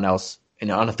get someone else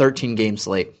on a 13-game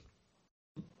slate.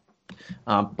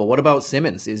 But what about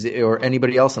Simmons? Or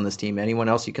anybody else on this team? Anyone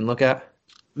else you can look at?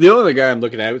 The only other guy I'm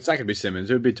looking at, it's not going to be Simmons.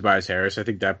 It would be Tobias Harris. I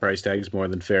think that price tag is more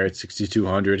than fair at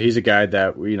 $6,200. He's a guy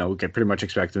that we can pretty much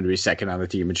expect him to be second on the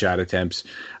team in shot attempts.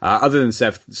 Other than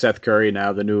Seth Curry,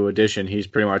 now the new addition, he's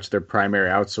pretty much their primary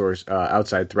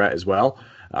outside threat as well.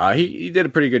 He did a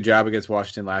pretty good job against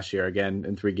Washington last year. Again,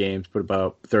 in 3 games, put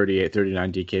about 38,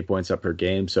 39 DK points up per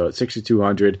game. So at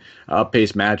 $6,200,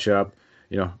 up-pace matchup,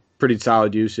 pretty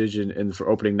solid usage in for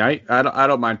opening night. I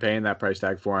don't mind paying that price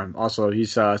tag for him. Also,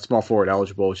 he's small forward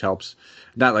eligible, which helps.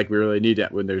 Not like we really need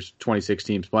that when there's 26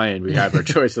 teams playing. We have our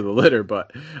choice of the litter,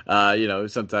 but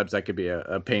sometimes that could be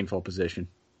a painful position.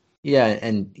 Yeah,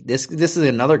 and this is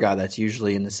another guy that's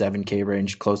usually in the 7K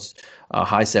range, close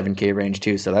high 7K range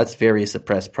too. So that's very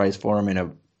suppressed price for him in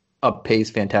a up-pace,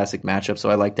 fantastic matchup.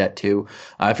 So I like that too.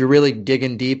 If you're really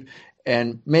digging deep.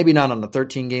 And maybe not on the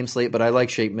 13-game slate, but I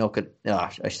like Shake Milton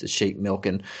at his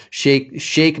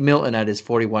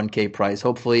 41K price.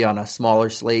 Hopefully on a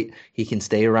smaller slate, he can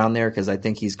stay around there because I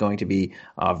think he's going to be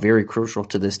very crucial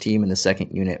to this team in the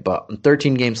second unit. But on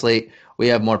 13-game slate, we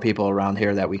have more people around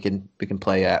here that we can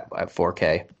play at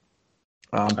 4K.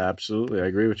 Absolutely, I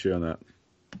agree with you on that.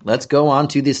 Let's go on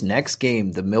to this next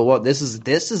game. The Milwaukee. This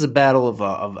is a battle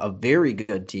of very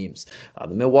good teams.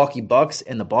 The Milwaukee Bucks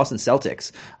and the Boston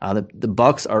Celtics. The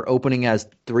Bucks are opening as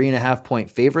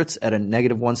 3.5-point favorites at a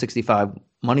 -165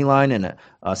 money line and a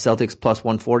Celtics plus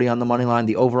 140 on the money line.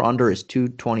 The over/under is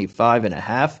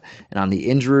 225.5. And on the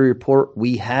injury report,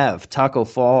 we have Taco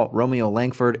Fall, Romeo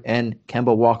Langford, and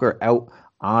Kemba Walker out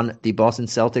on the Boston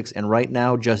Celtics, and right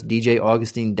now just DJ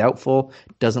Augustine doubtful.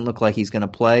 Doesn't look like he's going to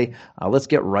play. Let's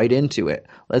get right into it.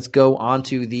 Let's go on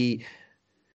to the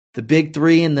big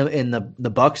three in the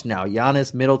Bucks now.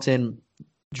 Giannis, Middleton,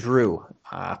 Drew.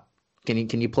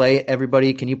 Can you play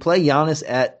everybody? Can you play Giannis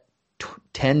at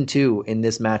 10-2 in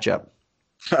this matchup?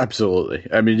 Absolutely.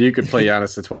 I mean, you could play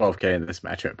Giannis at 12K in this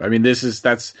matchup. I mean,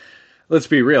 that's let's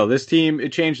be real. This team,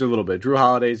 it changed a little bit. Drew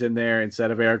Holiday's in there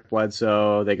instead of Eric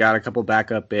Bledsoe. They got a couple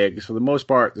backup bigs. For the most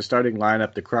part, the starting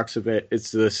lineup, the crux of it,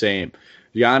 it's the same.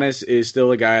 Giannis is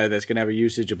still a guy that's going to have a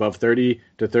usage above 30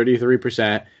 to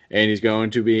 33%, and he's going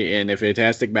to be in a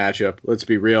fantastic matchup. Let's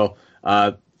be real.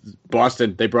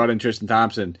 Boston, they brought in Tristan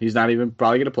Thompson. He's not even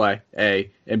probably going to play,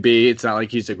 A. And B, it's not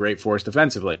like he's a great force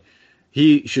defensively.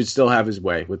 He should still have his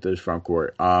way with this front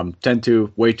court.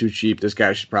 10-2, way too cheap. This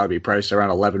guy should probably be priced around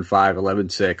 11-5,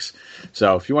 11-6.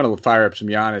 So if you want to fire up some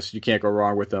Giannis, you can't go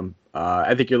wrong with him.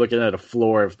 I think you're looking at a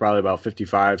floor of probably about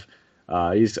 55.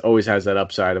 He's always has that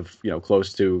upside of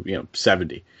close to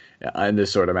 70 in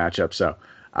this sort of matchup. So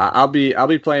I'll be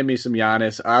playing me some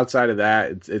Giannis. Outside of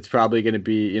that, it's probably going to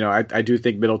be I do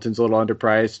think Middleton's a little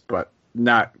underpriced, but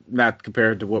not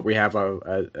compared to what we have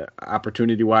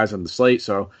opportunity wise on the slate.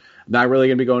 So I'm not really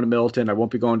going to be going to Middleton. I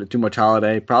won't be going to too much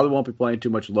Holiday. Probably won't be playing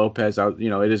too much Lopez.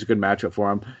 It is a good matchup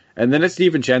for him. And then it's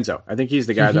DiVincenzo. I think he's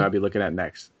the guy that I'll be looking at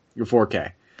next. Your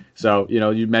 4K. So,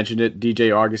 you mentioned it,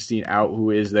 DJ Augustine out, who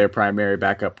is their primary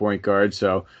backup point guard.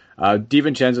 So,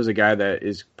 DiVincenzo is a guy that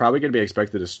is probably going to be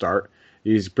expected to start.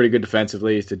 He's pretty good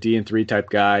defensively. He's a D&3 type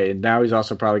guy, and now he's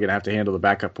also probably going to have to handle the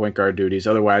backup point guard duties.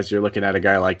 Otherwise, you're looking at a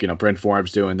guy like Brent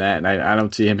Forbes doing that, and I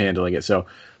don't see him handling it. So,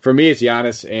 for me, it's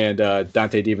Giannis and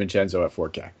Dante DiVincenzo at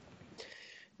 4K.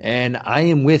 And I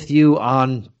am with you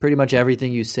on pretty much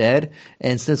everything you said.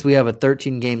 And since we have a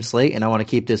 13-game slate and I want to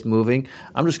keep this moving,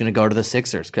 I'm just going to go to the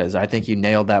Sixers because I think you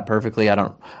nailed that perfectly. I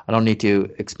don't need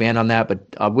to expand on that, but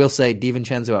I will say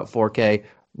DiVincenzo at 4K,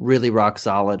 really rock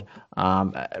solid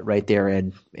right there.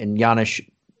 And Giannis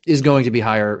is going to be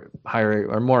higher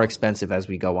or more expensive as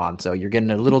we go on. So you're getting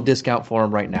a little discount for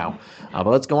him right now. But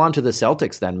let's go on to the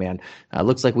Celtics then, man.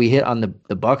 Looks like we hit on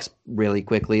the Bucks really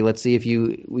quickly. Let's see if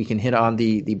we can hit on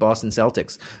the Boston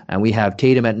Celtics. And we have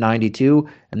Tatum at 92,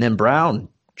 and then Brown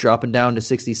dropping down to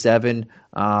 67.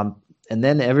 And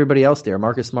then everybody else there,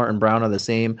 Marcus Smart and Brown are the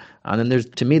same. And then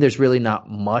there's really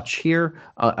not much here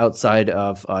outside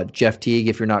of Jeff Teague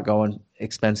if you're not going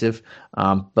expensive.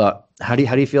 But how do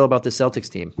you feel about the Celtics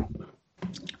team?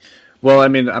 Well, I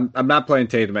mean, I'm not playing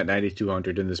Tatum at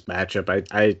 9,200 in this matchup.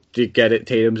 I get it.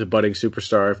 Tatum's a budding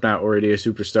superstar, if not already a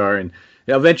superstar, and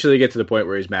he'll eventually get to the point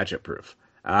where he's matchup proof.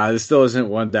 This still isn't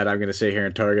one that I'm going to sit here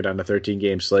and target on a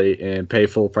 13-game slate and pay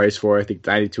full price for. I think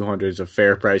 9,200 is a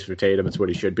fair price for Tatum. It's what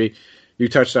he should be. You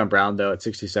touched on Brown, though, at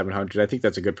 6,700. I think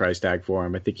that's a good price tag for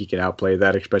him. I think he can outplay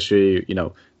that, especially,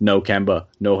 no Kemba,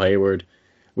 no Hayward.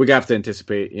 We have to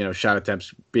anticipate, shot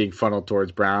attempts being funneled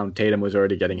towards Brown. Tatum was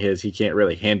already getting his. He can't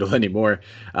really handle any more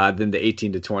than the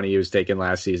 18 to 20 he was taking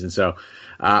last season. So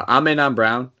I'm in on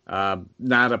Brown.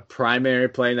 Not a primary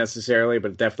play necessarily,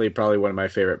 but definitely probably one of my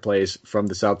favorite plays from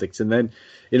the Celtics. And then,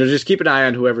 just keep an eye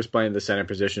on whoever's playing the center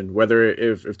position. Whether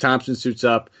if Thompson suits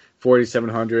up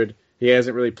 4,700, he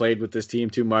hasn't really played with this team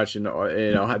too much, and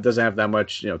doesn't have that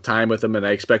much time with them. And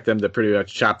I expect them to pretty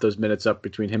much chop those minutes up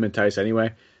between him and Tice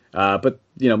anyway. But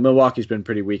Milwaukee's been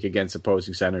pretty weak against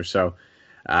opposing centers, so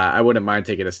I wouldn't mind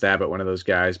taking a stab at one of those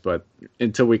guys. But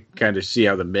until we kind of see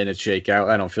how the minutes shake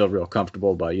out, I don't feel real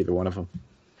comfortable about either one of them.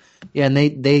 Yeah, and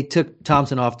they took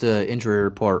Thompson off the injury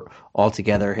report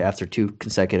altogether after 2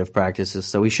 consecutive practices,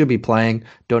 so he should be playing.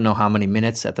 Don't know how many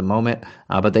minutes at the moment,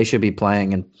 but they should be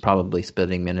playing and probably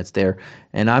splitting minutes there.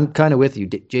 And I'm kind of with you.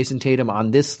 Jason Tatum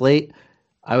on this slate,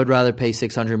 I would rather pay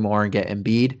 $600 more and get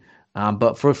Embiid.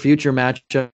 But for future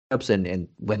matchups and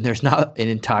when there's not an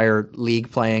entire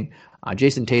league playing,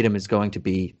 Jason Tatum is going to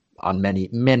be on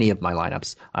many of my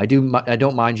lineups. I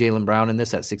don't mind Jaylen Brown in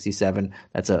this at 67.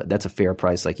 That's a fair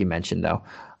price, like you mentioned, though.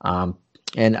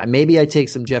 And maybe I take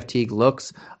some Jeff Teague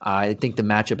looks. I think the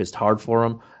matchup is hard for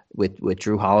him with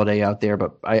Drew Holiday out there,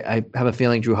 but I have a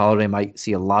feeling Drew Holiday might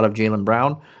see a lot of Jaylen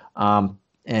Brown.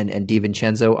 And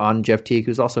DiVincenzo on Jeff Teague,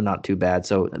 who's also not too bad.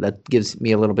 So that gives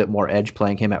me a little bit more edge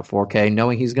playing him at 4K,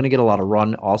 knowing he's going to get a lot of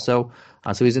run also.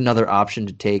 So he's another option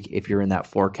to take if you're in that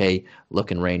 4K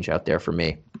looking range out there for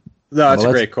me. No, that's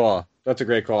a great call. That's a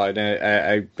great call.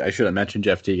 I should have mentioned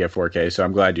Jeff Teague at 4K, so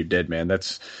I'm glad you did, man.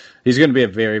 He's going to be a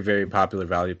very, very popular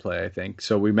value play, I think.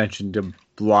 So we mentioned a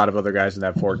lot of other guys in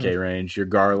that 4K range. Your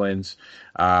Garlands,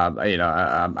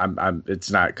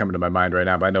 it's not coming to my mind right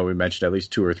now, but I know we mentioned at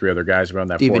least 2 or 3 other guys around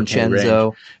that 4K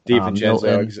range.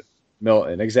 DiVincenzo,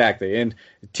 Milton, exactly. And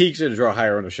Teague's going to draw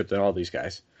higher ownership than all these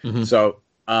guys. Mm-hmm. So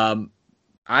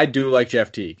I do like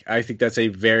Jeff Teague. I think that's a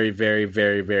very, very,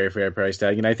 very, very fair price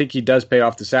tag, and I think he does pay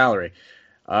off the salary.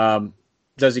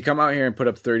 Does he come out here and put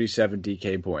up 37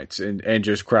 DK points and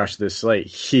just crush this slate?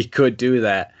 He could do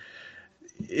that.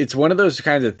 it's one of those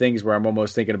kinds of things where I'm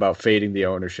almost thinking about fading the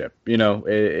ownership,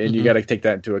 and you got to take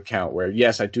that into account where,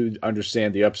 yes, I do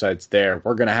understand the upside's there.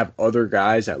 We're going to have other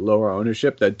guys at lower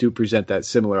ownership that do present that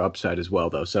similar upside as well,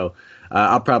 though. So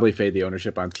I'll probably fade the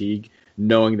ownership on Teague,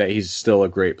 knowing that he's still a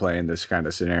great play in this kind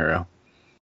of scenario.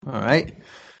 All right.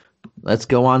 Let's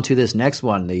go on to this next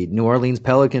one. The New Orleans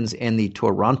Pelicans and the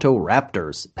Toronto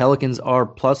Raptors. Pelicans are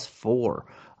 +4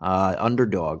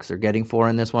 underdogs. They're getting 4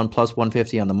 in this one,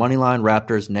 +150 on the money line.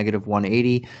 Raptors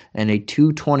 -180 and a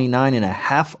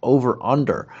 229.5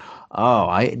 over/under.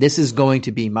 This is going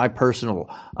to be my personal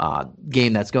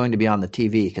game that's going to be on the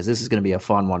TV because this is going to be a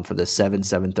fun one for the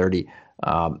 7:30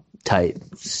 type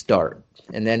start.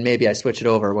 And then maybe I switch it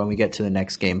over when we get to the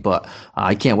next game. But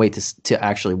I can't wait to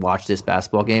actually watch this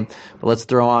basketball game. But let's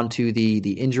throw on to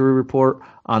the injury report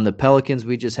on the Pelicans.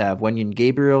 We just have Wenyen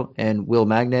Gabriel and Will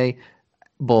Magnay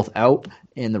both out.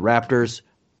 In the Raptors,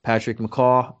 Patrick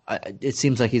McCaw, it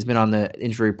seems like he's been on the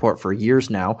injury report for years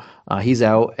now. He's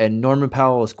out. And Norman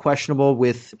Powell is questionable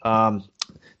with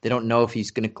they don't know if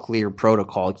he's going to clear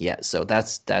protocol yet. So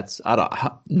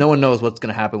no one knows what's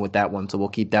going to happen with that one. So we'll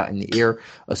keep that in the ear.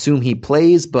 Assume he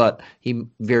plays, but he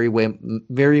very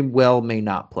well may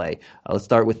not play. Let's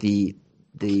start with the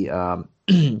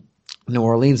New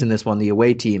Orleans in this one, the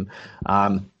away team.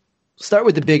 Start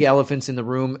with the big elephants in the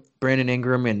room, Brandon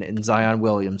Ingram and Zion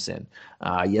Williamson.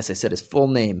 Yes, I said his full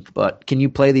name, but can you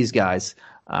play these guys?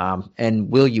 And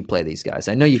will you play these guys?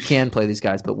 I know you can play these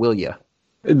guys, but will you?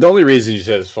 The only reason you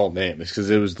said his full name is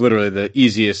because it was literally the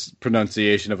easiest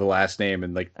pronunciation of a last name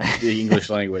in like the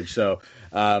English language. So,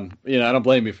 I don't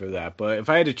blame you for that. But if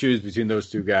I had to choose between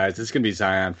those two guys, it's going to be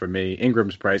Zion for me.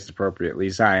 Ingram's priced appropriately.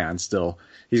 Zion still,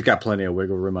 he's got plenty of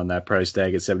wiggle room on that price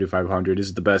tag at 7,500. Is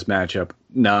it the best matchup?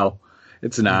 No,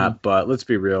 it's not. Mm-hmm. But let's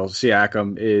be real.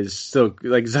 Siakam is still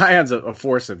like Zion's a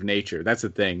force of nature. That's the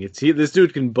thing. This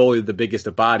dude can bully the biggest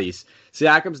of bodies.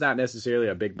 Siakam's not necessarily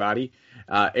a big body.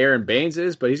 Aaron Baines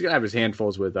is, but he's going to have his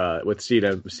handfuls with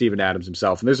Steven Adams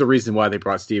himself. And there's a reason why they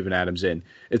brought Steven Adams in.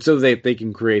 It's so they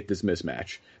can create this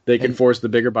mismatch. They can force the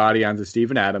bigger body onto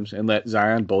Steven Adams and let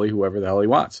Zion bully whoever the hell he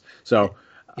wants. So,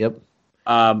 yep.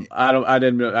 I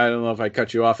don't know if I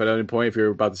cut you off at any point if you were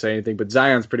about to say anything, but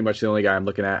Zion's pretty much the only guy I'm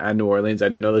looking at New Orleans.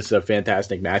 I know this is a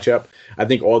fantastic matchup. I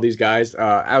think all these guys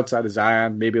outside of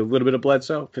Zion, maybe a little bit of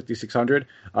Bledsoe, 5,600,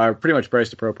 are pretty much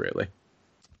priced appropriately.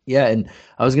 Yeah, and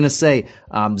I was going to say,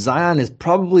 Zion is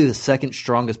probably the second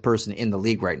strongest person in the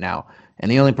league right now. And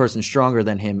the only person stronger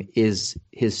than him is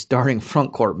his starting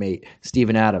front court mate,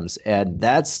 Steven Adams. And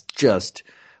that's just,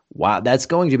 wow, that's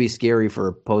going to be scary for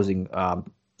opposing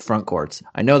front courts.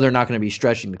 I know they're not going to be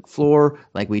stretching the floor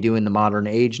like we do in the modern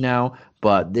age now,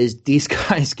 but these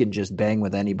guys can just bang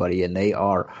with anybody, and they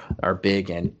are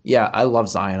big. And yeah, I love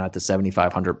Zion at the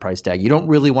 7,500 price tag. You don't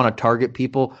really want to target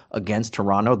people against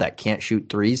Toronto that can't shoot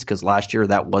threes because last year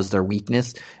that was their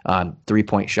weakness,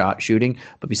 3-point shot shooting.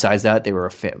 But besides that, they were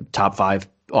a top 5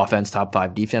 offense, top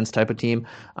 5 defense type of team.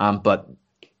 But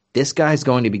this guy's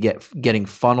going to be getting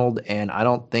funneled, and I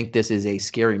don't think this is a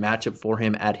scary matchup for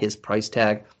him at his price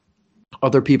tag.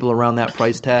 Other people around that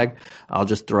price tag, I'll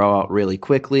just throw out really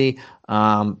quickly.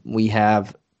 We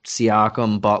have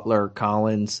Siakam, Butler,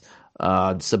 Collins,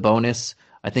 Sabonis.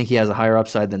 I think he has a higher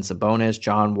upside than Sabonis.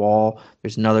 John Wall.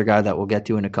 There's another guy that we'll get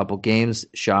to in a couple games,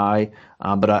 Shai.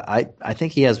 But I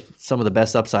think he has some of the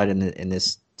best upside in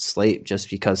this slate just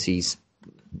because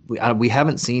we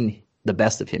haven't seen the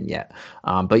best of him yet.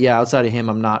 But yeah, outside of him,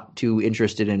 I'm not too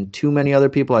interested in too many other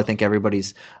people. I think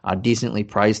everybody's decently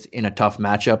priced in a tough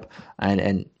matchup,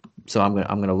 and so I'm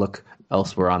gonna look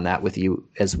elsewhere on that with you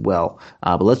as well.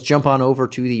 But let's jump on over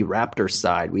to the Raptors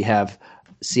side. We have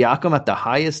Siakam at the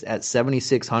highest at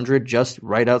 7,600, just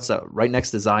right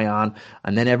next to Zion,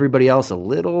 and then everybody else a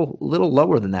little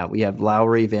lower than that. We have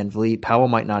Lowry, Van Vliet, Powell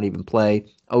might not even play.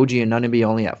 OG Anunoby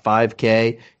only at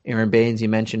 5K. Aaron Baines, you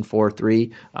mentioned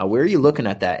 4.3. Where are you looking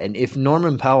at that? And if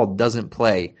Norman Powell doesn't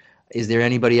play, is there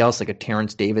anybody else like a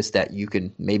Terrence Davis that you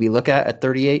can maybe look at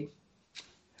 38?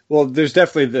 Well, there's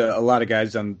definitely a lot of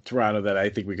guys on Toronto that I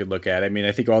think we could look at. I mean,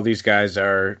 I think all these guys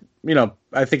are,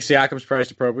 I think Siakam's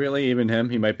priced appropriately. Even him,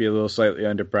 he might be a little slightly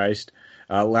underpriced.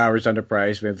 Lowry's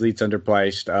underpriced. Van Vliet's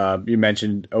underpriced. You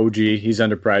mentioned OG, he's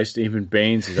underpriced. Even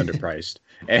Baines is underpriced.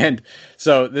 And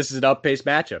so this is an up-paced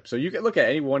matchup. So you can look at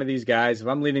any one of these guys. If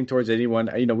I'm leaning towards anyone,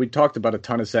 we talked about a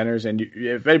ton of centers. And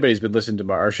if anybody's been listening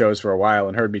to our shows for a while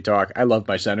and heard me talk, I love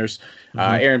my centers.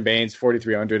 Mm-hmm. Aaron Baines,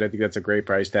 4,300. I think that's a great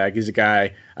price tag. He's a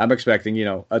guy I'm expecting,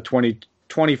 a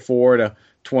 24 to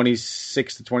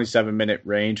 26 to 27 minute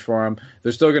range for him.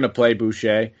 They're still going to play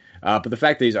Boucher. But the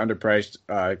fact that he's underpriced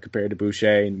compared to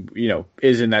Boucher and,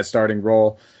 is in that starting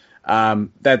role,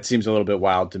 That seems a little bit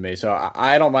wild to me. So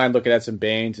I don't mind looking at some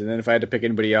Baines. And then if I had to pick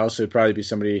anybody else, it would probably be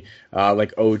somebody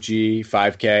like OG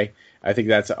 5K. I think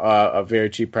that's a very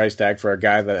cheap price tag for a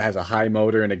guy that has a high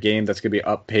motor in a game that's going to be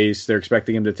up paced. They're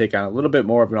expecting him to take on a little bit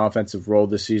more of an offensive role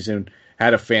this season.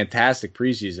 Had a fantastic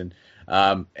preseason.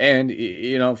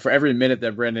 And for every minute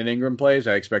that Brandon Ingram plays,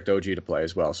 I expect OG to play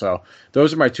as well. So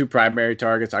those are my two primary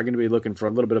targets. I'm going to be looking for a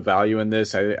little bit of value in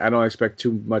this. I don't expect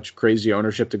too much crazy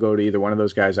ownership to go to either one of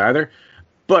those guys either.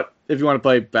 But if you want to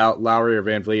play Lowry or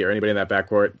Van Vliet or anybody in that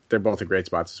backcourt, they're both in great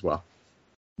spots as well.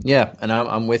 Yeah, and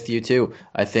I'm with you too.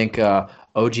 I think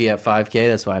OG at 5K.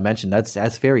 That's why I mentioned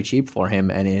that's very cheap for him,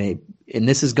 and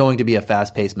this is going to be a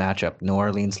fast-paced matchup. New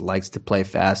Orleans likes to play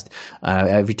fast.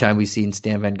 Every time we've seen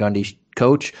Stan Van Gundy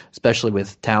coach, especially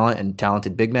with talent and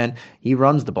talented big men, he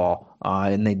runs the ball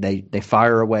and they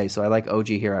fire away. So I like OG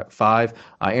here at 5.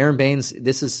 Aaron Baines,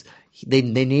 they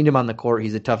need him on the court.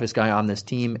 He's the toughest guy on this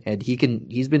team, and he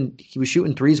was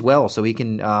shooting threes well, so he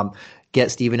can get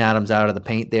Steven Adams out of the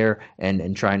paint there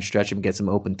and try and stretch him, get some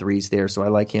open threes there. So I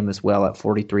like him as well at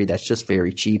 43. That's just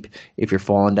very cheap if you're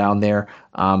falling down there.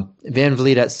 Van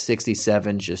Vliet at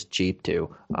 67, just cheap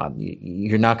too.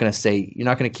 You're not going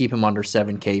to keep him under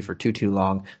 7K for too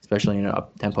long, especially in an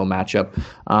up-tempo matchup.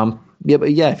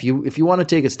 If you want to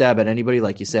take a stab at anybody,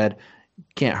 like you said,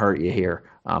 can't hurt you here.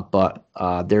 But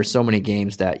there's so many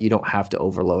games that you don't have to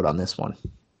overload on this one.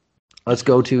 Let's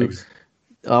go to.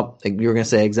 Oh, you were going to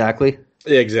say exactly?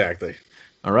 Yeah, exactly.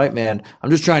 All right, man.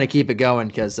 I'm just trying to keep it going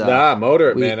because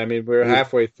motor it, man. I mean, we're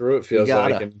halfway through. It feels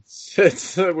like, and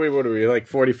it's what are we, like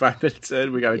 45 minutes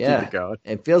in? We got to keep it going.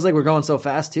 It feels like we're going so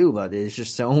fast too, but there's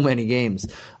just so many games.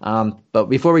 But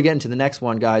before we get into the next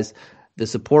one, guys, the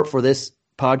support for this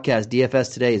podcast,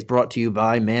 DFS Today, is brought to you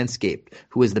by Manscaped,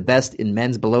 who is the best in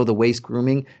men's below-the-waist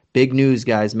grooming. Big news,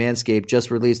 guys. Manscaped just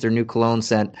released their new cologne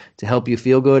scent to help you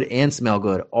feel good and smell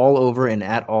good all over and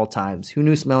at all times. Who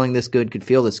knew smelling this good could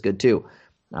feel this good, too?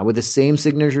 With the same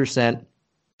signature scent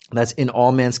that's in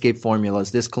all Manscaped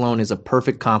formulas, this cologne is a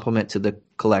perfect complement to the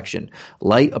collection.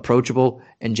 Light, approachable,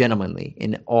 and gentlemanly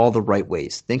in all the right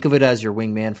ways. Think of it as your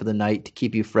wingman for the night to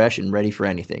keep you fresh and ready for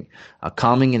anything.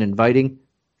 Calming and inviting,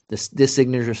 this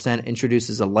signature scent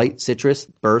introduces a light citrus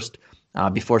burst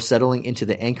before settling into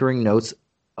the anchoring notes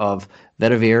of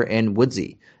vetiver and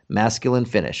woodsy masculine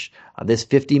finish. This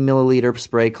 50 milliliter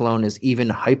spray cologne is even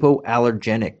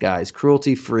hypoallergenic, guys.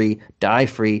 Cruelty-free,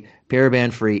 dye-free,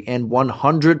 paraben-free, and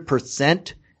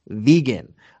 100%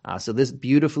 vegan. So this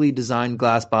beautifully designed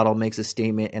glass bottle makes a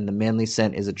statement, and the manly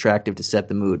scent is attractive to set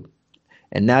the mood.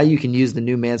 And now you can use the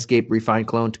new Manscaped Refined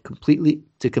Cologne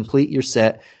to complete your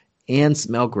set and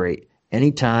smell great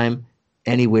anytime,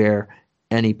 anywhere,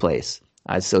 any place.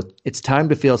 So it's time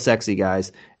to feel sexy,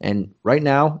 guys. And right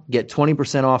now, get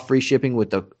 20% off free shipping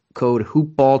with the code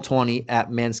hoopball20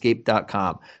 at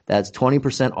manscaped.com. That's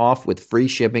 20% off with free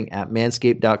shipping at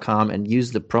manscaped.com, and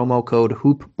use the promo code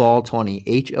hoopball20,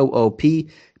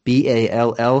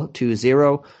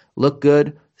 HOOPBALL20. Look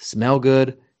good, smell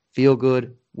good, feel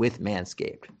good with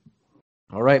Manscaped.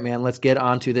 All right, man, let's get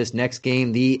on to this next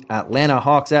game. The Atlanta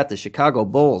Hawks at the Chicago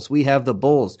Bulls. We have the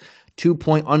Bulls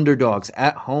 2-point underdogs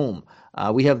at home.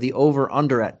 We have the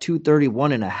over-under at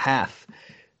 231.5.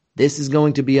 This is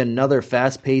going to be another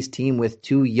fast-paced team with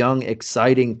two young,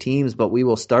 exciting teams, but we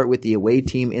will start with the away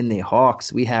team in the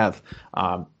Hawks. We have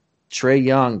Trae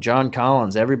Young, John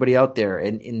Collins, everybody out there.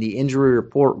 And in the injury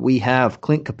report, we have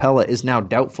Clint Capella is now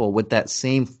doubtful with that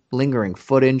same lingering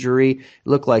foot injury. It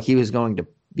looked like he was going to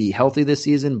be healthy this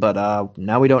season, but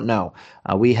now we don't know.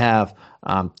 We have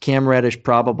Cam Reddish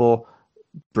probable,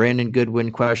 Brandon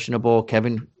Goodwin questionable,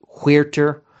 Kevin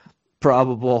Huerter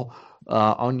probable,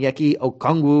 Onyeka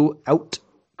Okongwu out,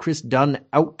 Chris Dunn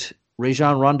out,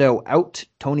 Rajon Rondo out,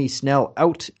 Tony Snell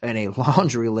out, and a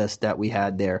laundry list that we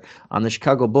had there. On the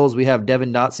Chicago Bulls, we have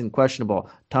Devin Dotson questionable,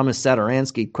 Thomas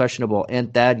Satoransky questionable,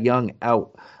 and Thad Young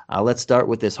out. Let's start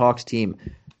with this Hawks team.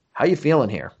 How you feeling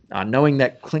here? Knowing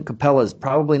that Clint Capella is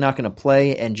probably not going to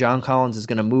play and John Collins is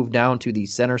going to move down to the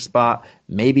center spot.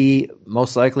 Maybe,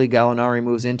 most likely, Gallinari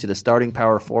moves into the starting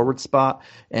power forward spot.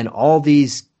 And all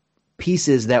these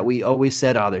pieces that we always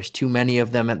said, there's too many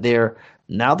of them at there.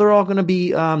 Now they're all going to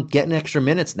be getting extra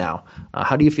minutes now.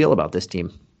 How do you feel about this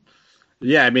team?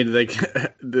 Yeah, I mean,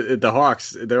 the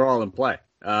Hawks, they're all in play.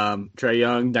 Trae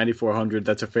Young, 9,400.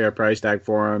 That's a fair price tag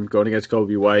for him. Going against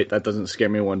Kobe White, that doesn't scare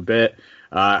me one bit.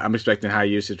 I'm expecting high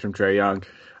usage from Trae Young.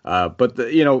 But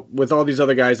with all these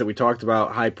other guys that we talked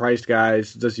about, high-priced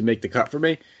guys, does he make the cut for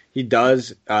me? He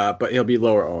does, but he'll be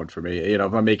lower owned for me.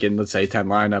 If I'm making, let's say, 10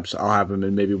 lineups, I'll have him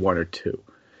in maybe one or two.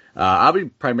 I'll be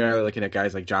primarily looking at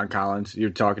guys like John Collins. You're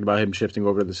talking about him shifting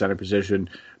over to the center position,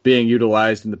 being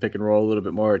utilized in the pick and roll a little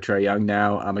bit more. Trae Young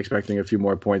now, I'm expecting a few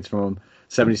more points from him.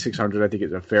 7,600, I think,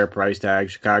 is a fair price tag.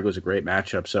 Chicago's a great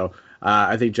matchup. So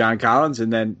I think John Collins,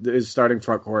 and then his starting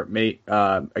front court mate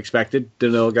expected,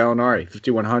 Danilo Gallinari,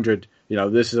 5,100.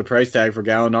 This is a price tag for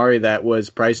Gallinari that was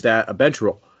priced at a bench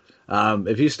role.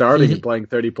 If he's starting and playing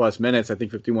 30-plus minutes, I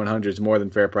think 5,100 is more than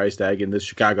fair price tag in this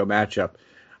Chicago matchup.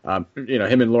 Him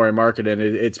and Lauri Markkanen,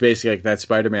 it's basically like that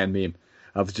Spider-Man meme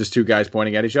of just two guys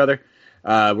pointing at each other,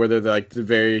 where they're like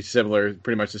very similar,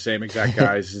 pretty much the same exact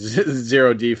guys.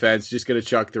 Zero defense, just going to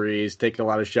chuck threes, take a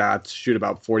lot of shots, shoot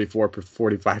about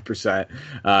 45%,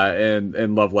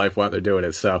 and love life while they're doing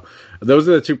it. So those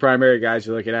are the two primary guys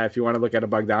you're looking at. If you want to look at a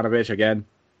Bogdanović, again,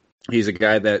 he's a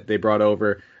guy that they brought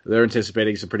over. They're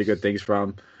anticipating some pretty good things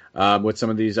from. With some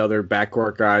of these other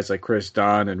backcourt guys like Chris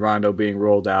Dunn and Rondo being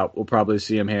rolled out, we'll probably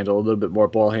see him handle a little bit more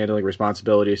ball handling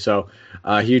responsibility. So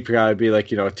he'd probably be like,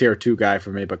 a tier 2 guy for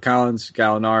me. But Collins,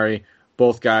 Gallinari,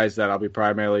 both guys that I'll be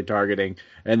primarily targeting.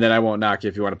 And then I won't knock you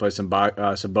if you want to play some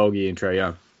bogey and Trae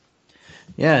Young.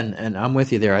 Yeah, and I'm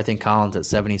with you there. I think Collins at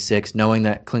 76, knowing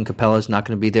that Clint Capella is not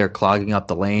going to be there clogging up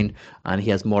the lane, and he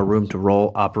has more room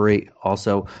to operate.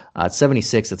 Also, at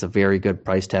 76, that's a very good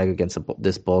price tag against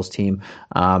this Bulls team.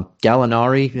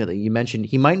 Gallinari, you mentioned,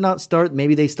 he might not start.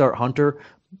 Maybe they start Hunter,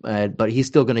 but he's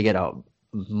still going to get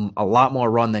a lot more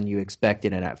run than you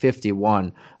expected. And at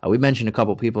 51, we mentioned a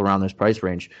couple people around this price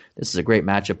range. This is a great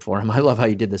matchup for him. I love how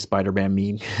you did the Spider-Man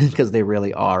meme because they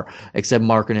really are, except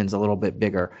Markkanen's a little bit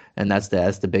bigger, and that's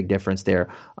the big difference there.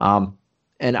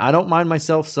 And I don't mind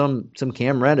myself some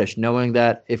Cam Reddish, knowing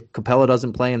that if Capella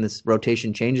doesn't play and this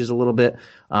rotation changes a little bit,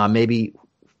 maybe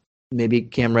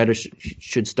Cam Reddish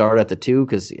should start at the 2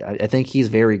 because I think he's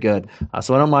very good.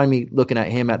 So I don't mind me looking at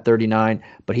him at 39,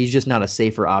 but he's just not a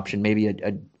safer option. Maybe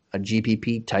a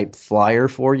GPP type flyer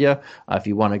for you if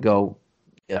you want to go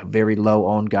a very low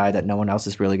owned guy that no one else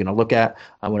is really going to look at.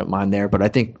 I wouldn't mind there, but I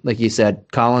think, like you said,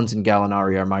 Collins and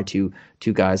Gallinari are my two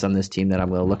guys on this team that I'm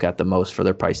going to look at the most for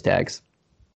their price tags.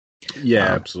 Yeah,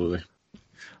 absolutely.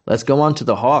 Let's go on to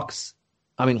the Hawks.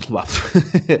 Let's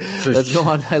go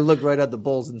on. I looked right at the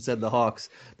Bulls and said the Hawks.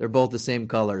 They're both the same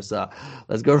colors.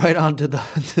 Let's go right on to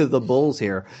the Bulls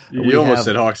here. You almost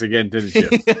said Hawks again, didn't you?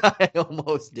 I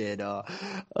almost did.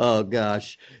 Oh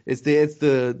gosh, it's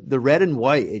the red and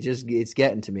white. It's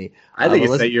getting to me. I think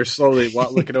it's that you're slowly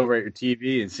looking over at your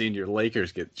TV and seeing your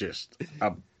Lakers get just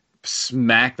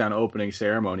smacked on opening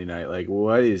ceremony night. Like,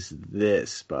 what is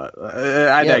this? But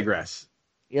I digress.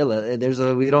 Yeah,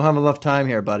 we don't have enough time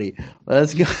here, buddy.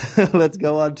 Let's go. Let's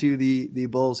go on to the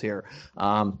Bulls here.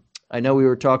 I know we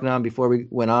were talking on before we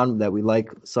went on that we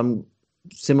like some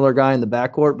similar guy in the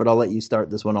backcourt, but I'll let you start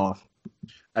this one off.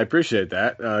 I appreciate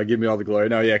that. Give me all the glory.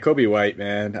 No, yeah, Coby White,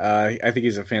 man. I think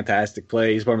he's a fantastic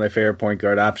play. He's one of my favorite point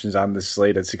guard options on this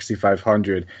slate at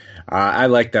 6,500. I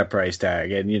like that price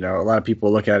tag, and a lot of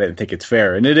people look at it and think it's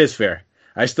fair, and it is fair.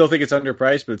 I still think it's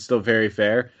underpriced, but it's still very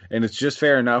fair, and it's just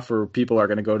fair enough where people are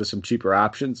going to go to some cheaper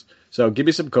options. So give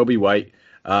me some Coby White.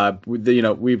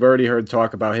 We've already heard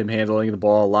talk about him handling the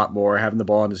ball a lot more, having the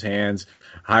ball in his hands,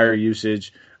 higher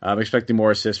usage. I'm expecting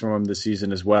more assists from him this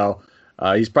season as well.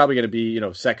 He's probably going to be,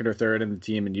 second or third in the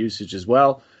team in usage as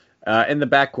well. In the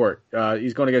backcourt,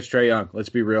 he's going against Trae Young. Let's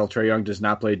be real. Trae Young does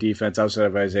not play defense outside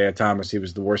of Isaiah Thomas. He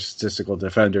was the worst statistical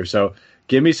defender. So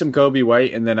give me some Coby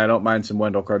White, and then I don't mind some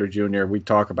Wendell Carter Jr. We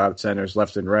talk about centers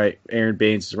left and right. Aaron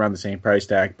Baines is around the same price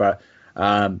tag, but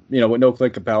with no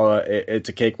Clint Capella, it's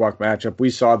a cakewalk matchup.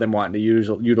 We saw them wanting to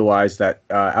utilize that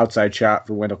outside shot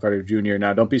for Wendell Carter Jr.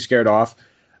 Now, don't be scared off.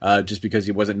 Just because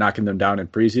he wasn't knocking them down in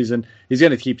preseason. He's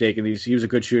going to keep taking these. He was a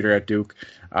good shooter at Duke.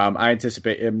 I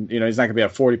anticipate him, he's not going to be a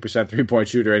 40% three-point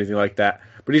shooter or anything like that,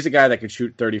 but he's a guy that can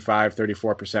shoot 35,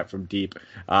 34% from deep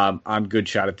on good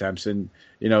shot attempts. And,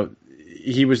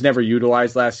 he was never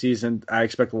utilized last season. I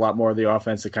expect a lot more of the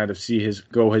offense to kind of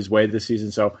go his way this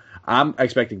season. So I'm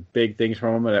expecting big things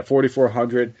from him. And at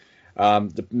 4,400,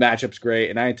 the matchup's great,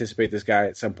 and I anticipate this guy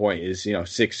at some point is,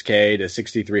 6K to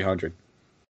 6,300.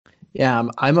 Yeah,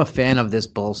 I'm a fan of this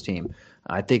Bulls team.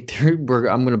 I think I'm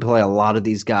going to play a lot of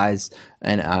these guys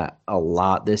and a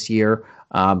lot this year.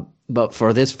 But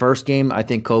for this first game, I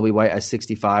think Coby White at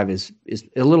 65 is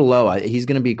a little low. He's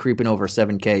going to be creeping over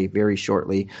 7K very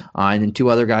shortly. And then two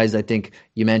other guys I think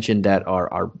you mentioned that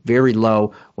are very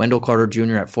low. Wendell Carter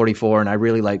Jr. at 44, and I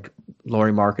really like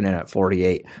Lauri Markkanen at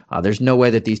 48. There's no way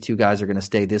that these two guys are going to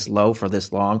stay this low for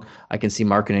this long. I can see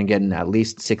Markkanen getting at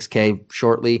least 6K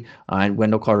shortly, and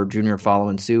Wendell Carter Jr.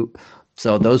 following suit.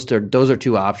 So those are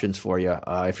two options for you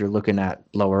if you're looking at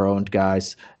lower owned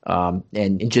guys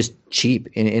and just cheap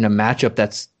in a matchup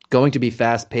that's going to be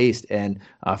fast paced and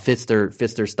fits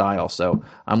their style. So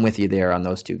I'm with you there on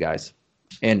those two guys,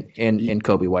 and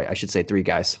Kobe White. I should say three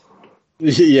guys.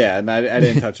 Yeah, and I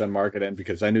didn't touch on Marketing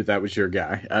because I knew that was your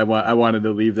guy. I wanted to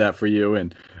leave that for you.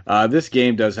 And this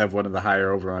game does have one of the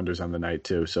higher over-unders on the night,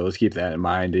 too. So let's keep that in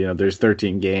mind. There's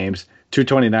 13 games,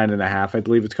 229.5, I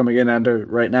believe it's coming in under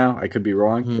right now. I could be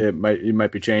wrong. Mm-hmm. It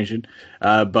might be changing.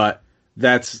 But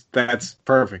that's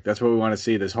perfect. That's what we want to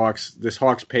see. This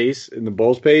Hawks pace and the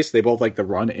Bulls pace, they both like to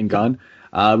run and gun.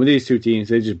 With these two teams,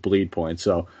 they just bleed points.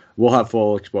 So we'll have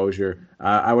full exposure.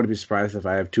 I wouldn't be surprised if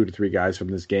I have 2 to 3 guys from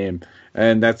this game,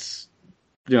 and that's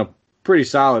pretty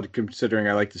solid considering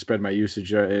I like to spread my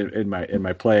usage in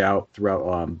my play out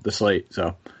throughout the slate.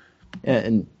 So,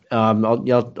 and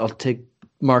I'll take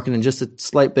Markin in just a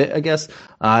slight bit, I guess.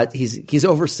 He's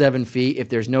over 7 feet. If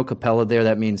there's no Capella there,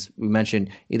 that means we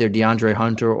mentioned either DeAndre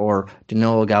Hunter or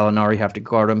Danilo Gallinari have to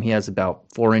guard him. He has about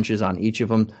 4 inches on each of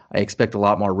them. I expect a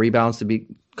lot more rebounds to be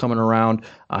coming around.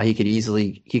 He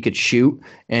could shoot,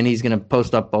 and he's going to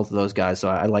post up both of those guys. So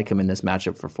I like him in this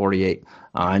matchup for 48.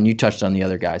 And you touched on the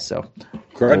other guys, so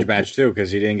grudge match too because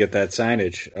he didn't get that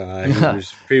signage.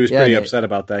 He was pretty upset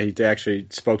about that. He actually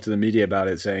spoke to the media about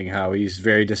it, saying how he's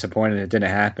very disappointed it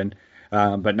didn't happen,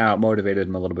 but now it motivated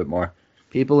him a little bit more.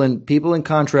 People in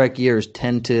contract years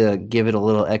tend to give it a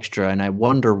little extra, and I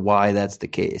wonder why that's the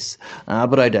case.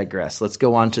 But I digress. Let's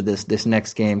go on to this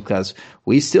next game because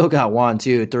we still got 1,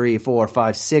 2, 3, 4,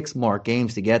 5, 6 more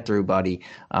games to get through, buddy.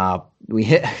 We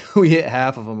hit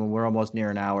half of them, and we're almost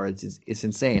near an hour. It's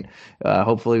insane.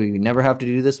 Hopefully, we never have to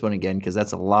do this one again because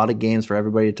that's a lot of games for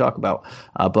everybody to talk about.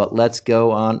 But let's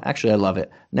go on. Actually, I love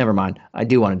it. Never mind. I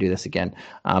do want to do this again.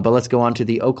 But let's go on to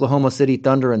the Oklahoma City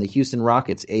Thunder and the Houston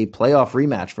Rockets, a playoff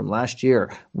rematch from last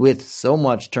year with so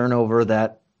much turnover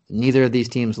that neither of these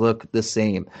teams look the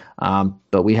same.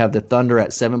 But we have the Thunder at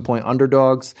 7-point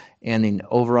underdogs and the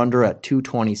over-under at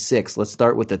 226. Let's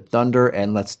start with the Thunder,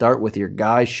 and let's start with your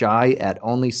guy, Shai, at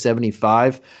only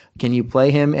 75. Can you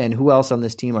play him, and who else on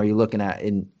this team are you looking at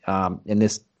in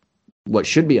this what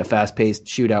should be a fast-paced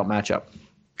shootout matchup?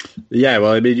 Yeah,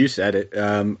 well, I mean, you said it.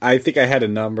 I think I had a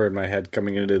number in my head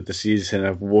coming into the season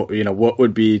of what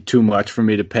would be too much for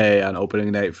me to pay on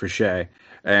opening night for Shai,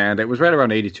 and it was right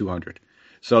around 8,200.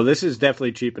 So this is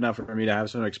definitely cheap enough for me to have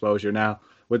some exposure. Now,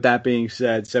 with that being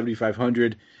said,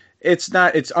 7,500, it's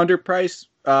underpriced,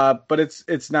 but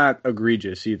it's not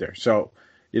egregious either. So,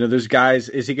 there's guys.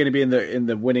 Is he going to be in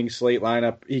the winning slate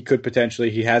lineup? He could potentially.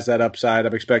 He has that upside.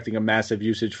 I'm expecting a massive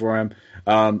usage for him.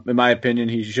 In my opinion,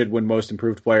 he should win Most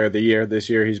Improved Player of the Year this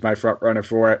year. He's my front runner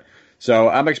for it. So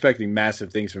I'm expecting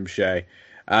massive things from Shai.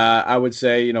 I would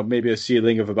say, maybe a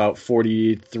ceiling of about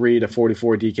 43 to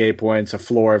 44 DK points, a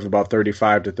floor of about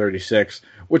 35 to 36,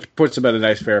 which puts him at a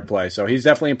nice fair play. So he's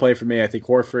definitely in play for me. I think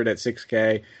Horford at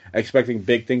 6K, expecting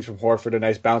big things from Horford, a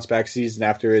nice bounce back season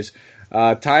after his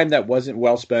time that wasn't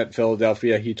well spent in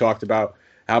Philadelphia. He talked about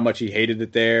how much he hated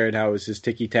it there and how it was just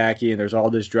ticky-tacky and there's all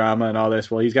this drama and all this.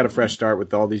 Well, he's got a fresh start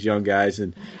with all these young guys,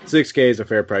 and 6K is a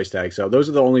fair price tag. So those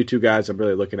are the only 2 guys I'm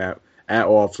really looking at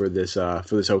all for this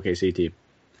OKC team.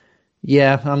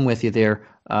 Yeah, I'm with you there.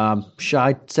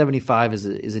 Shai 75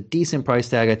 is a decent price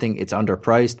tag. I think it's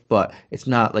underpriced, but it's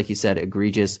not, like you said,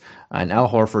 egregious. And Al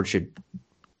Horford should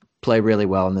play really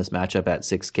well in this matchup at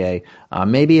 6K.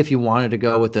 Maybe if you wanted to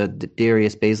go with the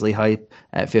Darius Bazley hype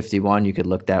at 51, you could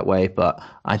look that way. But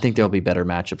I think there'll be better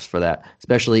matchups for that,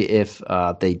 especially if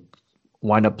they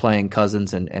wind up playing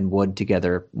Cousins and Wood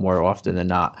together more often than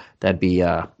not. That'd be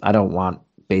I don't want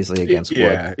Bazley against Wood.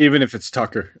 Yeah, even if it's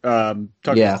Tucker.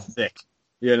 Tucker's thick.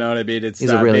 You know what I mean? He's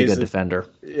a really good defender.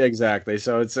 Exactly.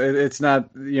 So it's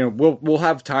not, we'll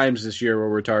have times this year where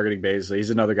we're targeting Bazley. He's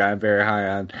another guy I'm very high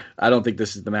on. I don't think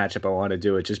this is the matchup I want to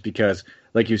do it just because,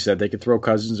 like you said, they could throw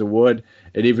Cousins and Wood,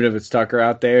 and even if it's Tucker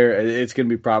out there, it's going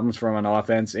to be problems for him on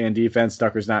offense and defense.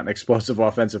 Tucker's not an explosive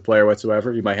offensive player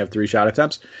whatsoever. He might have 3 shot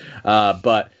attempts,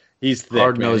 but he's thick.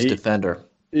 Hard-nosed defender.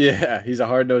 Yeah, he's a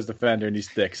hard-nosed defender, and he's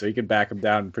thick, so you can back him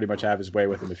down and pretty much have his way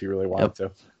with him if you really wanted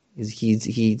to.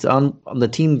 He's on the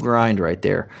team grind right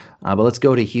there. But let's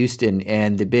go to Houston,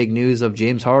 and the big news of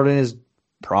James Harden is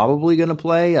probably going to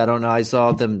play. I don't know. I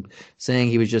saw them saying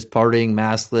he was just partying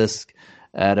maskless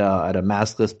at a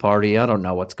maskless party. I don't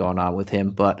know what's going on with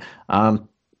him, but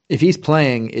if he's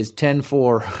playing, is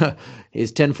 10-4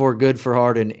 is 10-4 good for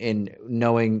Harden in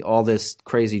knowing all this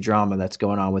crazy drama that's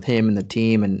going on with him and the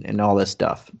team and all this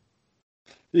stuff?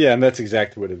 Yeah, and that's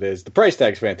exactly what it is. The price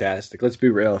tag's fantastic. Let's be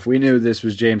real. If we knew this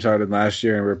was James Harden last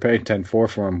year and we were paying 10-4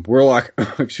 for him, we're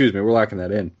locking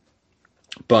that in.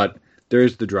 But there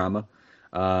is the drama.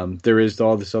 There is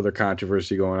all this other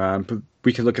controversy going on. But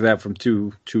we can look at that from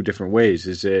two different ways.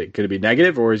 Is it going to be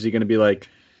negative, or is he going to be like,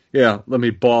 yeah, let me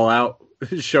ball out,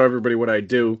 show everybody what I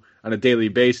do on a daily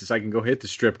basis. I can go hit the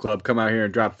strip club, come out here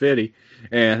and drop 50,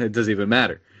 and it doesn't even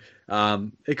matter.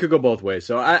 It could go both ways.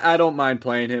 So I don't mind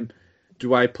playing him.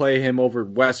 Do I play him over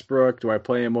Westbrook? Do I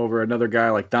play him over another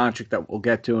guy like Doncic that we'll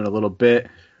get to in a little bit?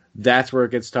 That's where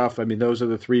it gets tough. I mean, those are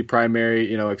the three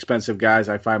primary, expensive guys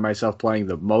I find myself playing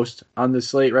the most on this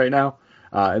slate right now,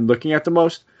 and looking at the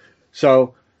most.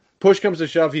 So push comes to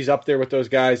shove, he's up there with those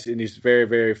guys, and he's very,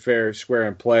 very fair, square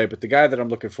in play. But the guy that I'm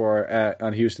looking for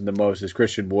on Houston the most is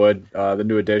Christian Wood, the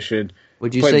new addition.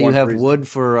 Would you say you have Wood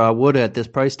for Wood at this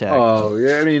price tag? Oh,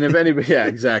 yeah. I mean, if anybody, yeah,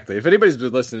 exactly. If anybody's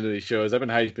been listening to these shows, I've been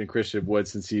hyping Christian Wood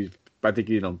since I think,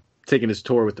 taking his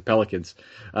tour with the Pelicans.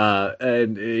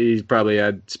 And he probably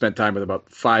had spent time with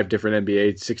about 6 different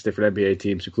NBA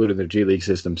teams, including their G League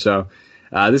system. So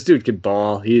this dude can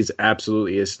ball. He's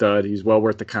absolutely a stud. He's well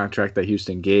worth the contract that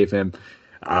Houston gave him.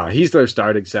 He's their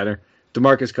starting center.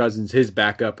 DeMarcus Cousins, his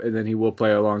backup, and then he will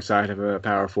play alongside of a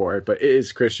power forward. But it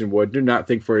is Christian Wood. Do not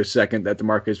think for a second that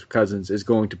DeMarcus Cousins is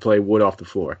going to play Wood off the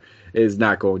floor. It is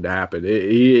not going to happen.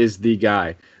 He is the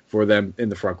guy for them in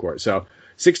the front court. So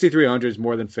 6,300 is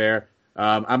more than fair.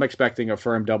 I'm expecting a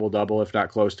firm double-double, if not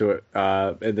close to it,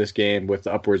 in this game with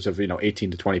upwards of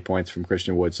 18 to 20 points from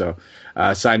Christian Wood. So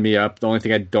sign me up. The only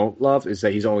thing I don't love is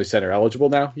that he's only center eligible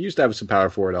now. He used to have some power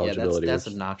forward eligibility. That's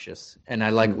obnoxious. And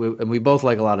we both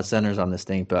like a lot of centers on this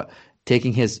thing, but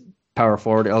taking his power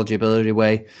forward eligibility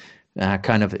away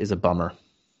kind of is a bummer.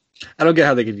 I don't get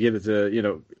how they could give it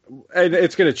to, and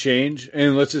it's going to change,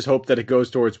 and let's just hope that it goes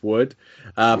towards Wood,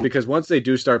 because once they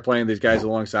do start playing these guys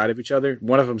alongside of each other,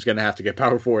 one of them's going to have to get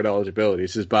power forward eligibility.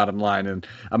 It's his bottom line, and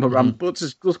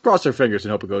let's cross our fingers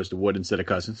and hope it goes to Wood instead of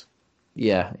Cousins.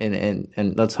 Yeah,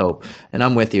 and let's hope. And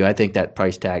I'm with you. I think that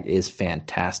price tag is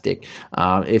fantastic.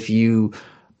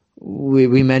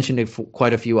 We mentioned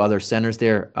quite a few other centers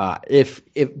there. If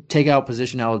take out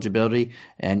position eligibility,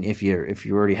 and if you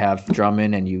already have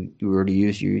Drummond and you already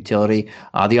use your utility,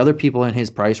 the other people in his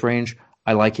price range,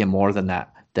 I like him more than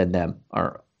them.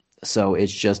 So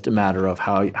it's just a matter of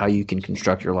how you can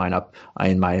construct your lineup,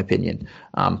 in my opinion.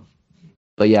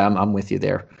 But yeah, I'm with you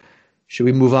there. Should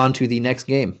we move on to the next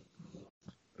game?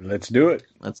 Let's do it.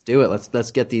 Let's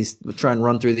get these. Let's try and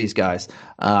run through these guys.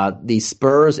 The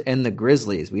Spurs and the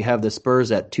Grizzlies. We have the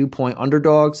Spurs at 2-point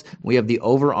underdogs. We have the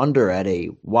over/under at a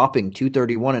whopping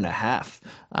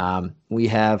 231.5. We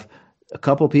have a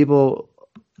couple people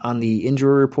on the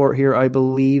injury report here, I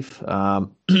believe. I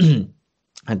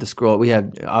had to scroll. We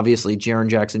have obviously Jaren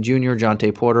Jackson Jr.,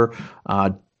 Jonte Porter,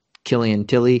 Killian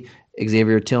Tilly,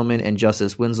 Xavier Tillman, and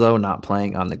Justice Winslow not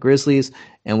playing on the Grizzlies,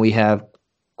 and we have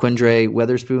Quindre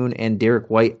Weatherspoon and Derek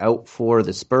White out for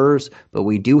the Spurs, but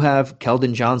we do have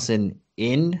Keldon Johnson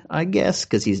in, I guess,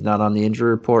 because he's not on the injury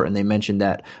report, and they mentioned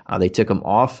that they took him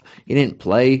off. He didn't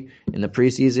play in the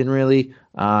preseason, really.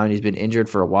 He's been injured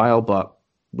for a while, but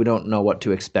we don't know what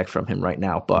to expect from him right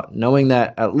now. But knowing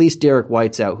that at least Derek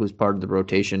White's out, who's part of the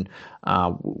rotation,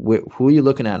 who are you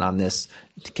looking at on this?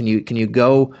 Can you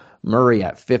go Murray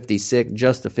at 56,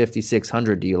 just the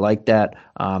 5,600? Do you like that?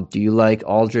 Do you like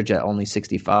Aldridge at only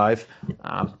 65?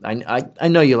 I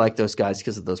know you like those guys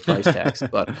because of those price tags,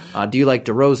 but do you like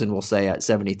DeRozan, we'll say, at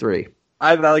 73?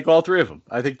 I like all three of them.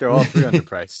 I think they're all three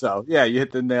underpriced. So, yeah, you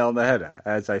hit the nail on the head,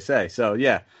 as I say. So,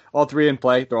 yeah, all three in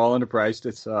play. They're all underpriced.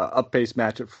 It's an up-pace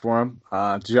matchup for them.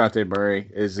 DeJounte Murray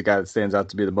is the guy that stands out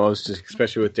to be the most,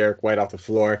 especially with Derek White off the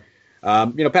floor.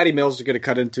 Patty Mills is going to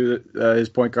cut into his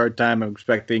point guard time. I'm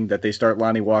expecting that they start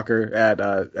Lonnie Walker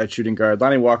at shooting guard.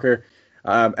 Lonnie Walker,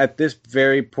 at this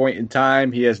very point in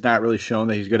time, he has not really shown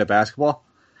that he's good at basketball.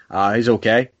 He's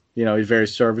okay. He's very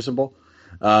serviceable.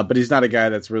 But he's not a guy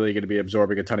that's really going to be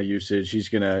absorbing a ton of usage. He's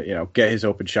going to, get his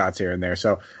open shots here and there.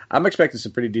 So I'm expecting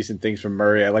some pretty decent things from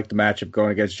Murray. I like the matchup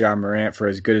going against John Morant. For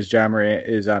as good as John Morant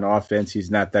is on offense, he's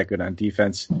not that good on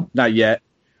defense. Not yet.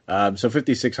 So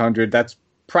 5,600, that's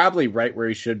probably right where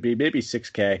he should be, maybe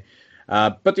 6K.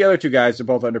 But the other two guys are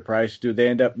both underpriced. Do they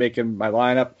end up making my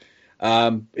lineup?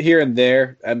 Here and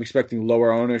there, I'm expecting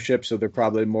lower ownership, so they're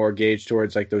probably more gauged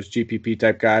towards like those GPP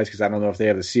type guys, because I don't know if they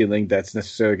have the ceiling that's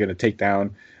necessarily going to take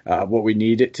down what we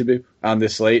need it to be on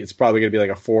this slate. It's probably going to be like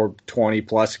a 420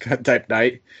 plus type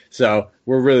night. So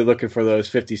we're really looking for those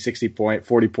 50, 60 point,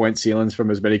 40 point ceilings from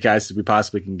as many guys as we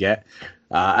possibly can get.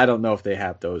 I don't know if they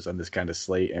have those on this kind of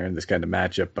slate or in this kind of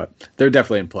matchup, but they're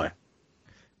definitely in play.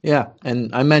 Yeah,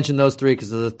 and I mentioned those three because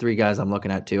they're the three guys I'm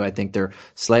looking at too. I think they're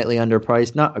slightly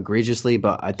underpriced, not egregiously,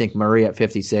 but I think Murray at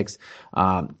 56,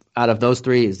 out of those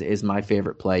three is my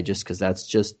favorite play just because that's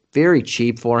just very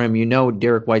cheap for him. You know,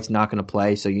 Derek White's not going to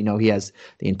play, so you know he has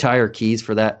the entire keys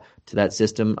for that to that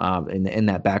system in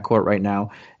that backcourt right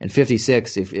now. And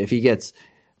 56, if he gets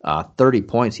 30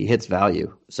 points, he hits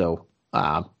value. So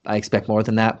I expect more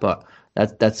than that, but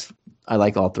that's I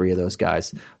like all three of those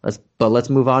guys. Let's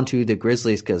move on to the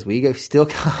Grizzlies because we still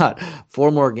got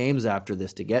four more games after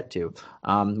this to get to.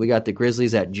 We got the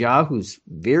Grizzlies at Ja, who's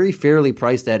very fairly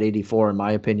priced at 84 in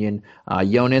my opinion.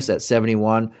 Jonas at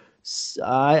 71.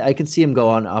 I can see him go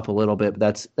on up a little bit,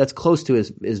 but that's close to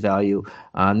his value.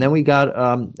 And then we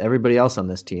got everybody else on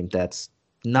this team that's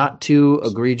not too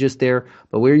egregious there.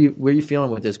 But where are you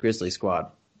feeling with this Grizzlies squad?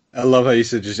 I love how you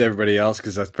said just everybody else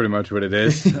because that's pretty much what it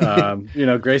is.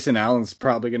 Grayson Allen's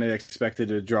probably going to be expected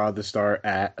to draw the start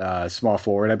at small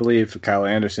forward, I believe. Kyle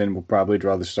Anderson will probably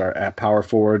draw the start at power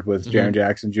forward with Jaren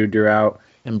Jackson Jr. out.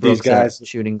 And Brooks, these guys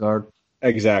shooting guard.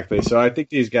 Exactly. So I think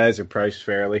these guys are priced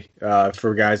fairly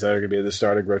for guys that are going to be the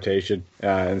starting rotation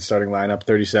and starting lineup.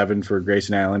 37 for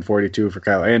Grayson Allen, 42 for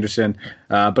Kyle Anderson.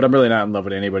 But I'm really not in love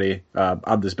with anybody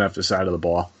on this Memphis side of the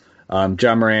ball.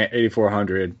 John Morant,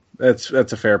 8,400. That's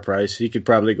a fair price. He could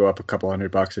probably go up a couple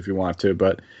 $100 if you want to,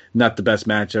 but not the best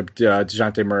matchup.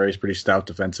 DeJounte Murray is pretty stout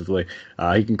defensively.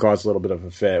 He can cause a little bit of a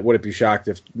fit. Would it be shocked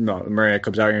if Murray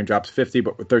comes out here and drops 50?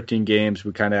 But with 13 games,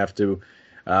 we kind of have to,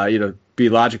 be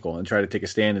logical and try to take a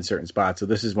stand in certain spots. So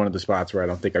this is one of the spots where I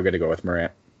don't think I'm going to go with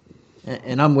Morant.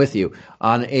 And I'm with you.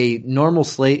 On a normal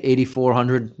slate,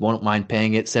 8,400, won't mind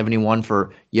paying it. 71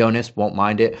 for Jonas, won't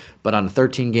mind it. But on a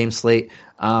 13-game slate,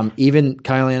 even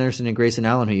Kyle Anderson and Grayson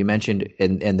Allen, who you mentioned,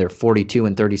 and they're 42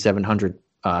 and 3,700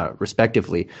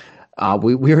 respectively.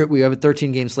 We have a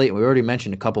 13-game slate, and we already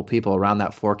mentioned a couple people around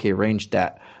that 4K range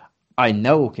that I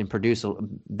know can produce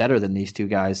better than these two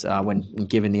guys when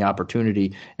given the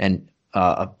opportunity and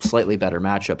a slightly better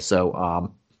matchup. So,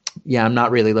 yeah, I'm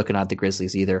not really looking at the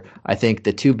Grizzlies either. I think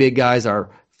the two big guys are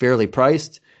fairly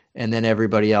priced, and then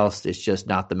everybody else is just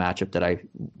not the matchup that I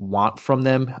want from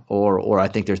them, or I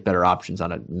think there's better options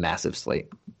on a massive slate.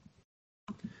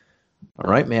 All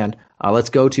right, man.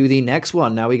 Let's go to the next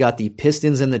one. Now we got the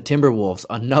Pistons and the Timberwolves,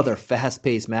 another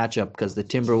fast-paced matchup because the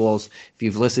Timberwolves, if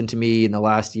you've listened to me in the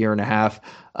last year and a half,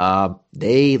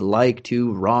 they like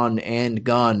to run and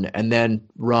gun and then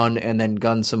run and then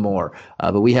gun some more.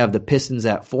 But we have the Pistons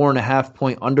at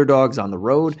 4.5-point underdogs on the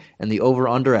road and the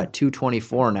over-under at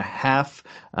 224.5.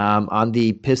 On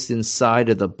the Pistons side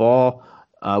of the ball,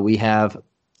 we have,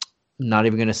 I'm not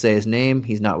even going to say his name.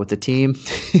 He's not with the team.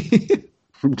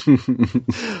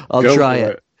 I'll try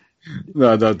it.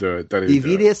 No, don't do it.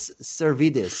 Dividis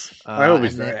Servidis.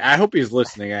 I hope he's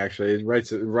listening. Actually, he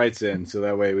writes in so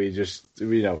that way we just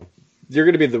you're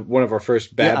going to be one of our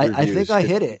first bad. Yeah, I think I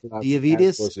hit it.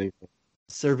 Dividis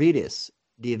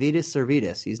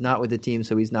Servidis. He's not with the team,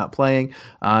 so he's not playing.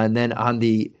 And then on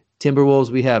the Timberwolves,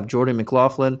 we have Jordan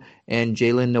McLaughlin and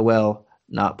Jalen Noel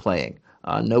not playing.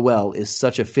 Noel is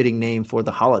such a fitting name for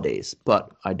the holidays,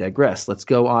 but I digress. Let's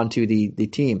go on to the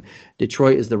team.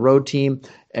 Detroit is the road team,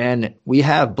 and we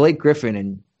have Blake Griffin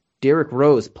and Derrick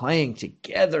Rose playing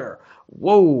together.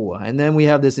 Whoa! And then we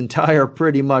have this entire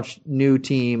pretty much new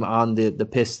team on the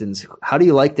Pistons. How do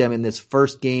you like them in this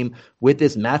first game with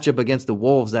this matchup against the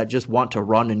Wolves that just want to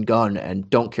run and gun and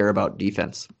don't care about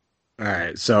defense? All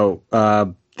right, so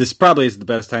this probably is the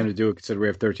best time to do it considering we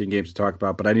have 13 games to talk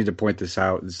about, but I need to point this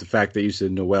out. It's the fact that you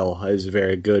said Noel is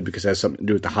very good because it has something to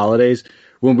do with the holidays.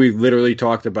 When we literally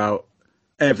talked about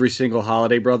every single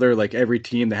holiday brother, like every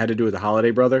team that had to do with the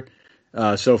holiday brother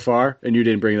so far, and you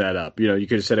didn't bring that up. You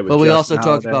could have said it with. But we also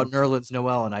talked about Nerlens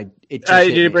Noel, and I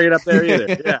didn't bring it up there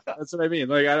either. Yeah, that's what I mean.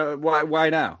 Like, why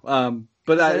now?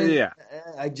 Yeah,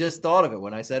 I just thought of it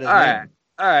when I said it.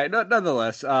 All right.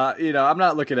 Nonetheless, I'm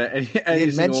not looking at any. We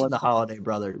didn't mention the holiday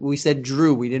brother. We said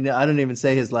Drew. We didn't. I didn't even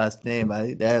say his last name.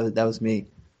 That was me.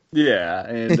 Yeah,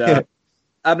 and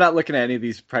I'm not looking at any of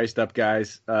these priced up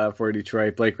guys for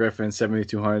Detroit. Blake Griffin,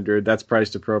 7,200. That's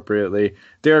priced appropriately.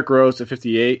 Derrick Rose at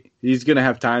 58. He's going to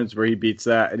have times where he beats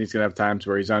that, and he's going to have times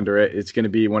where he's under it. It's going to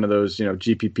be one of those,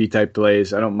 GPP type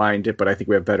plays. I don't mind it, but I think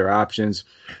we have better options.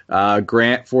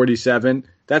 Grant, 47.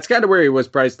 That's kind of where he was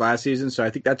priced last season, so I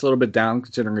think that's a little bit down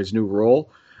considering his new role.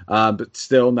 But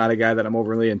still not a guy that I'm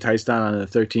overly enticed on a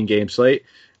 13-game slate.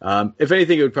 If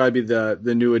anything, it would probably be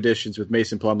the new additions with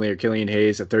Mason Plumlee or Killian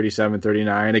Hayes at 37,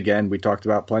 39. Again, we talked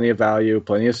about plenty of value,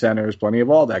 plenty of centers, plenty of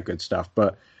all that good stuff.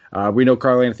 But we know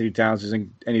Karl-Anthony Towns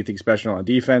isn't anything special on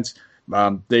defense.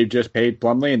 They just paid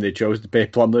Plumlee, and they chose to pay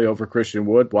Plumlee over Christian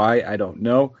Wood. Why? I don't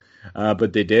know.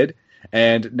 but they did.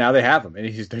 And now they have him, and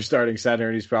he's their starting center,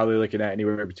 and he's probably looking at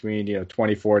anywhere between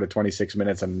 24 to 26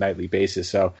 minutes on a nightly basis.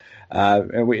 So,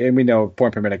 and we know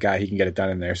point per minute guy, he can get it done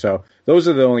in there. So those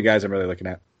are the only guys I'm really looking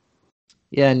at.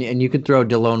 Yeah, and you could throw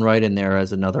DeLone Wright in there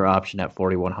as another option at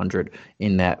 4,100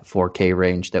 in that 4K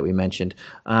range that we mentioned.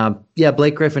 Yeah,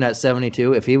 Blake Griffin at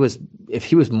 72. If he was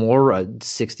more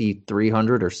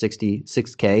 6,300 or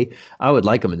 66K, I would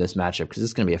like him in this matchup because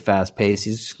it's going to be a fast pace.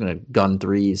 He's just going to gun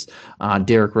threes.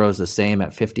 Derrick Rose the same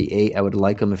at 58. I would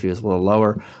like him if he was a little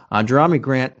lower. Jerami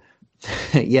Grant,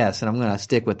 yes, and I'm going to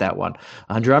stick with that one.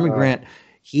 Jerami Grant,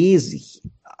 he's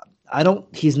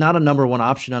not a number one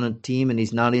option on a team, and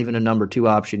he's not even a number two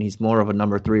option. He's more of a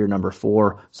number three or number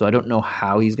four. So I don't know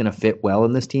how he's going to fit well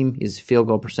in this team. His field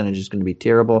goal percentage is going to be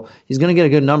terrible. He's going to get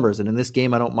good numbers, and in this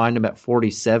game, I don't mind him at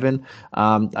 47.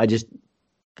 I just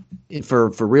for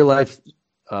real life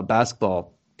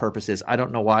basketball purposes, I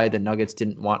don't know why the Nuggets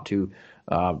didn't want to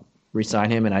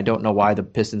re-sign him, and I don't know why the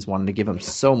Pistons wanted to give him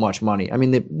so much money. I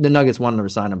mean, the Nuggets wanted to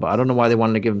resign him, but I don't know why they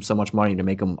wanted to give him so much money to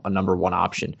make him a number one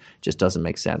option. Just doesn't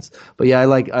make sense. But yeah, I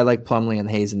like Plumlee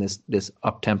and Hayes in this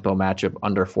up-tempo matchup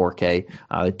under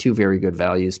 4K. Two very good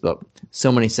values, but so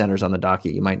many centers on the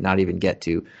docket, you might not even get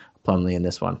to Plumlee in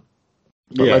this one.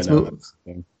 But let's move.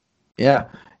 Yeah,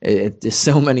 it's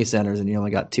so many centers, and you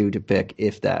only got two to pick,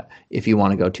 if you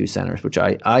want to go two centers, which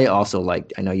I also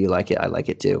like. I know you like it. I like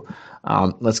it too.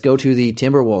 Let's go to the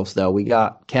Timberwolves, though. We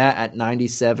got Cat at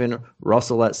 97,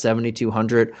 Russell at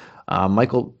 7,200.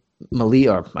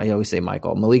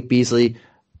 Malik Beasley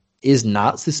is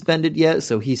not suspended yet,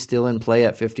 so he's still in play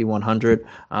at 5,100.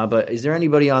 But is there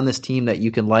anybody on this team that you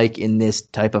can like in this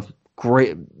type of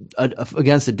great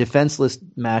against a defenseless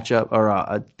matchup or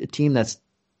a team that's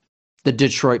the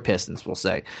Detroit Pistons, we'll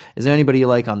say? Is there anybody you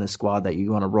like on this squad that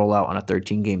you want to roll out on a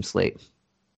 13-game slate?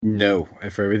 No.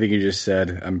 For everything you just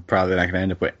said, I'm probably not going to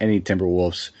end up with any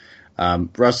Timberwolves.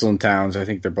 Russell and Towns, I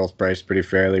think they're both priced pretty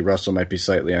fairly. Russell might be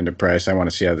slightly underpriced. I want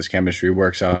to see how this chemistry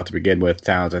works out to begin with.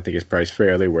 Towns, I think, is priced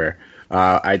fairly, where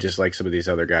I just like some of these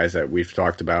other guys that we've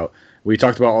talked about. We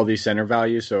talked about all these center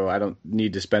values, so I don't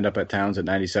need to spend up at Towns at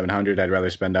 9,700. I'd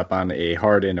rather spend up on a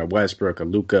Harden, a Westbrook, a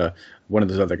Luka, one of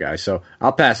those other guys. So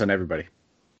I'll pass on everybody.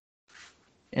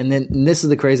 And this is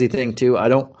the crazy thing, too. I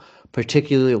don't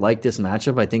particularly like this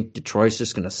matchup. I think Detroit's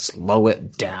just going to slow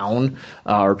it down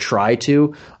or try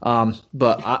to.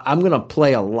 But I'm going to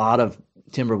play a lot of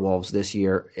Timberwolves this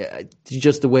year.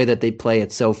 Just the way that they play,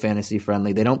 it's so fantasy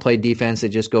friendly. They don't play defense. They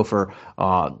just go for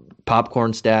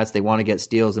popcorn stats. They want to get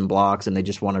steals and blocks, and they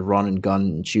just want to run and gun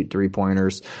and shoot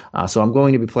three-pointers. So I'm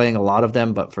going to be playing a lot of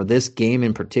them. But for this game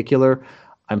in particular,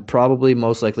 I'm probably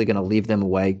most likely going to leave them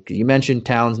away. You mentioned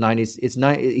Towns 90s.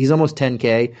 He's almost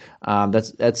 10K.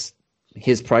 That's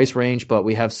his price range, but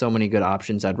we have so many good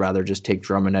options. I'd rather just take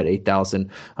Drummond at 8,000.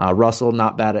 Russell,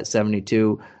 not bad at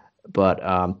 72, but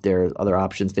there are other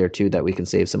options there too that we can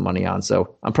save some money on.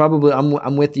 So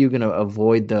I'm with you, going to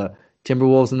avoid the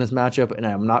Timberwolves in this matchup, and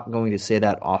I'm not going to say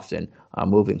that often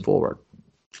moving forward.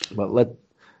 But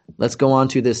let's go on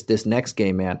to this next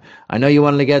game, man. I know you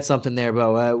wanted to get something there,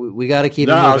 but we got to keep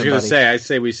it moving, I was going to say, I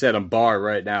say we set a bar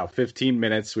right now. 15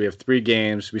 minutes. We have 3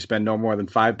 games. We spend no more than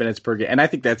 5 minutes per game. And I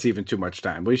think that's even too much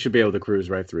time. We should be able to cruise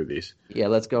right through these. Yeah,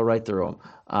 let's go right through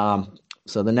them.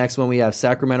 So the next one we have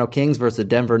Sacramento Kings versus the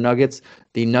Denver Nuggets.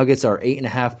 The Nuggets are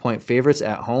 8.5-point favorites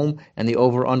at home, and the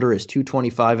over-under is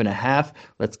 225.5.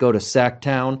 Let's go to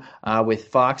Sacktown with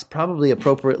Fox, probably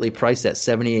appropriately priced at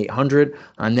 7,800.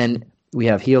 And then we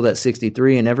have Hield at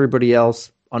 63, and everybody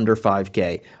else under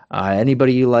 5K.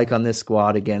 Anybody you like on this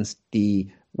squad against the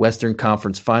Western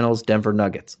Conference Finals, Denver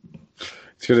Nuggets?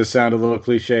 It's going to sound a little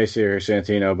cliche here,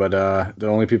 Santino, but the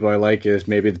only people I like is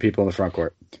maybe the people in the front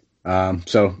court.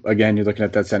 So, again, you're looking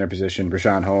at that center position,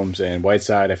 Richaun Holmes and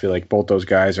Whiteside. I feel like both those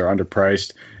guys are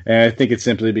underpriced. And I think it's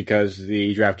simply because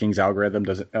the DraftKings algorithm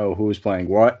doesn't know who's playing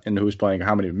what and who's playing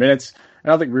how many minutes. I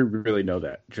don't think we really know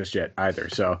that just yet either.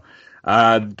 So,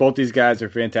 both these guys are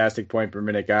fantastic point per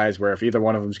minute guys where if either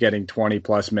one of them's getting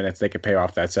 20-plus minutes, they could pay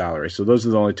off that salary. So those are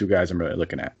the only 2 guys I'm really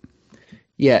looking at.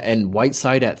 Yeah, and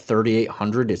Whiteside at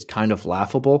 3,800 is kind of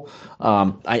laughable.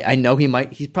 I know he's not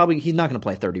going to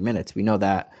play 30 minutes. We know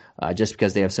that just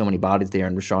because they have so many bodies there,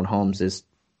 and Richaun Holmes is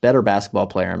better basketball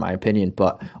player in my opinion.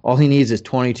 But all he needs is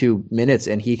 22 minutes,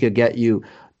 and he could get you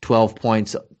 12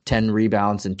 points, 10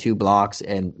 rebounds, and 2 blocks,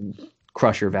 and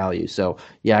crush your value. So,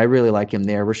 yeah, I really like him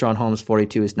there. Richaun Holmes,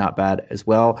 42 is not bad as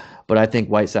well, but I think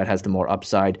Whiteside has the more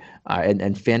upside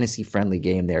and fantasy-friendly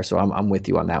game there. So I'm with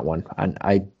you on that one.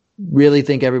 I really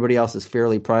think everybody else is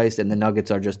fairly priced, and the Nuggets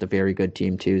are just a very good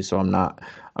team too. So I'm not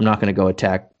going to go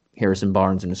attack Harrison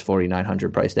Barnes and his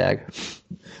 4,900 price tag.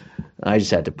 I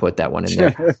just had to put that one in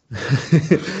there.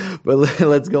 But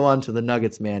let's go on to the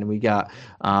Nuggets, man. We got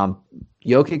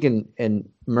Jokic and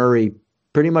Murray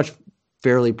pretty much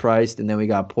fairly priced, and then we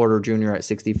got Porter Jr. at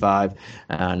 65,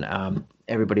 and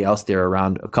everybody else there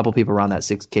around a couple people around that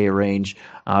 6K range.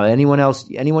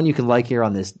 Anyone you can like here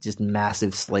on this just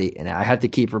massive slate, and I have to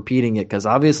keep repeating it because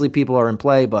obviously people are in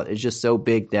play, but it's just so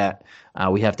big that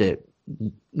we have to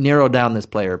narrow down this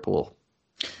player pool.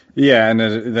 Yeah, and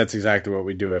that's exactly what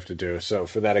we do have to do. So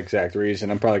for that exact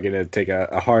reason, I'm probably going to take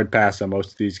a hard pass on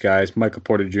most of these guys. Michael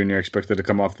Porter Jr. expected to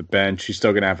come off the bench. He's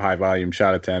still going to have high volume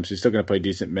shot attempts. He's still going to play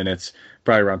decent minutes,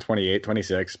 probably around 28,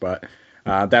 26. But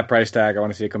that price tag, I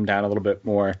want to see it come down a little bit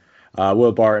more.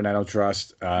 Will Barton, I don't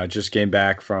trust. Just came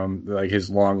back from like his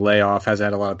long layoff. Hasn't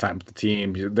had a lot of time with the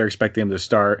team. They're expecting him to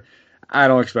start. I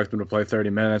don't expect him to play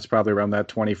 30 minutes, probably around that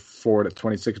 24 to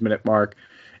 26 minute mark.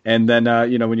 And then,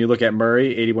 when you look at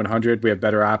Murray, 8,100, we have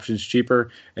better options, cheaper.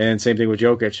 And same thing with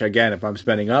Jokic. Again, if I'm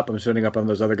spending up on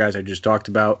those other guys I just talked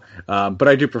about. But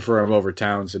I do prefer him over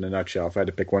Towns in a nutshell if I had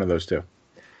to pick one of those two.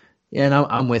 Yeah, and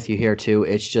I'm with you here too.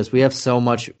 It's just we have so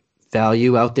much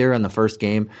value out there in the first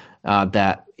game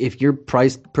that if you're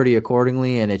priced pretty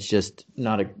accordingly and it's just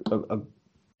not and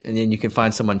then you can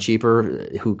find someone cheaper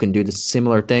who can do the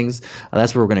similar things,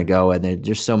 that's where we're going to go. And there's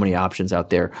just so many options out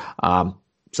there.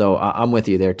 So I'm with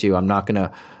you there too. I'm not gonna.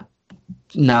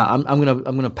 I'm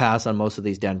gonna pass on most of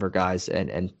these Denver guys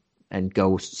and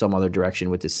go some other direction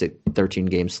with this 13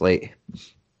 game slate.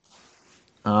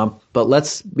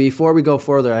 But before we go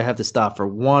further, I have to stop for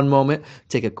one moment,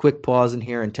 take a quick pause in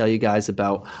here, and tell you guys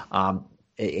about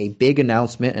a big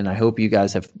announcement, and I hope you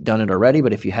guys have done it already,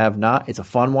 but if you have not, it's a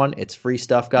fun one. It's free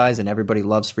stuff, guys, and everybody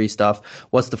loves free stuff.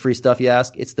 What's the free stuff, you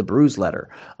ask? It's the Bruise Letter.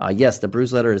 Yes, the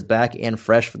Bruise Letter is back and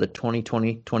fresh for the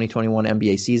 2020-2021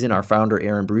 NBA season. Our founder,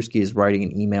 Aaron Bruski, is writing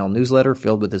an email newsletter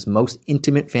filled with his most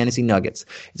intimate fantasy nuggets.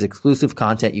 It's exclusive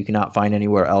content you cannot find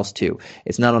anywhere else, too.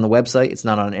 It's not on the website. It's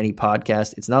not on any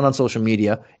podcast. It's not on social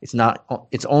media. It's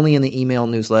only in the email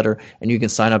newsletter, and you can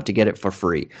sign up to get it for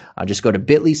free. Just go to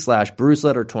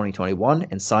bit.ly/BruiseLetter 2021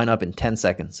 and sign up in 10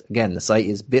 seconds. Again, the site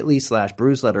is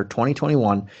bit.ly/BruiseLetter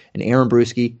 2021 and Aaron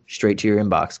Bruski straight to your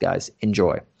inbox, guys.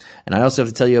 Enjoy. And I also have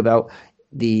to tell you about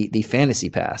the fantasy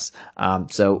pass.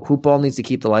 So Hoopball needs to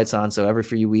keep the lights on. So every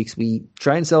few weeks we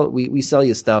try and we sell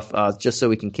you stuff just so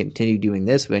we can continue doing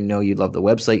this. We know you love the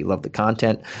website, you love the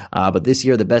content. But this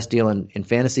year the best deal in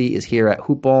fantasy is here at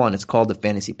Hoopball, and it's called the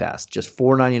Fantasy Pass. Just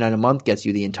 $4.99 a month gets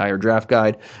you the entire draft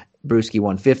guide, Brewski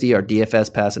 150, our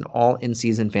DFS pass, and all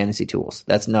in-season fantasy tools.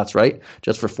 That's nuts, right?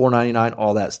 Just for $4.99,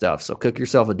 all that stuff. So cook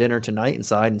yourself a dinner tonight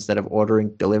inside instead of ordering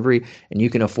delivery, and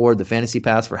you can afford the fantasy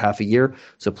pass for half a year.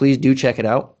 So please do check it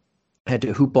out. Head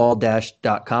to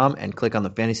hoopball-.com and click on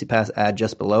the fantasy pass ad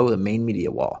just below the main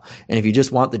media wall. And if you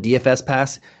just want the DFS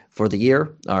pass for the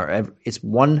year, it's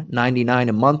 $199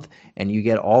 a month, and you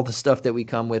get all the stuff that we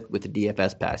come with the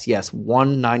DFS pass. Yes,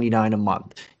 $199 a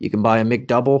month. You can buy a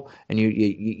McDouble, and you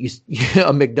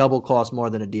a McDouble costs more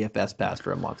than a DFS pass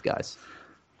for a month, guys.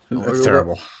 That's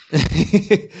terrible.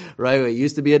 Right? It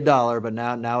used to be $1, but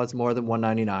now it's more than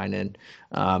 $199,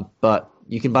 and but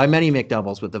you can buy many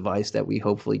McDoubles with the Vice that we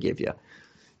hopefully give you.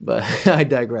 But I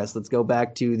digress. Let's go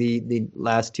back to the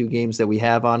last two games that we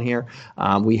have on here.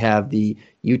 We have the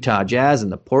Utah Jazz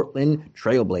and the Portland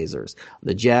Trailblazers.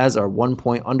 The Jazz are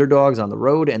 1-point underdogs on the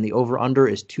road, and the over-under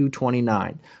is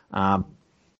 229.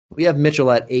 We have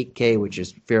Mitchell at 8K, which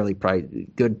is fairly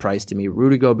good price to me.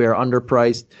 Rudy Gobert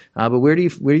underpriced. But where do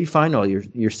you find all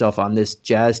yourself on this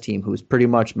Jazz team, who's pretty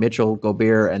much Mitchell,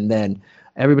 Gobert, and then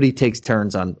everybody takes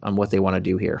turns on what they want to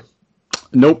do here?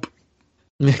 Nope.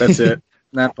 That's it.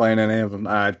 Not playing any of them.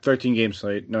 13 game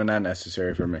slate. No, not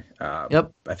necessary for me.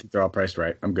 Yep. I think they're all priced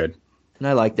right. I'm good. And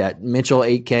I like that. Mitchell,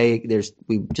 8K.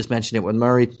 We just mentioned it with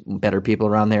Murray. Better people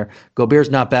around there. Gobert's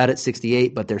not bad at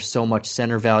 68, but there's so much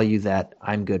center value that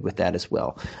I'm good with that as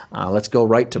well. Let's go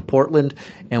right to Portland,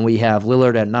 and we have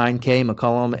Lillard at 9K,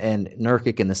 McCollum and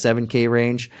Nurkic in the 7K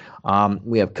range.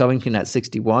 We have Covington at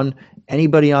 61.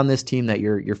 Anybody on this team that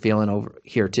you're feeling over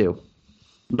here too?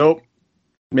 Nope.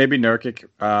 Maybe Nurkic.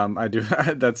 I do.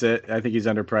 That's it. I think he's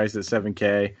underpriced at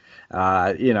 7K.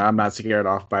 I'm not scared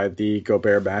off by the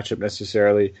Gobert matchup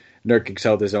necessarily. Nurkic's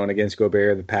held his own against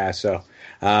Gobert in the past, so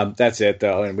that's it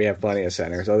though. And we have plenty of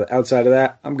centers. So outside of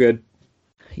that, I'm good.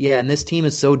 Yeah, and this team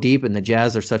is so deep, and the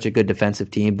Jazz are such a good defensive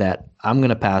team that I'm going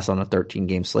to pass on a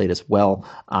 13-game slate as well.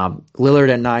 Lillard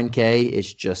at 9K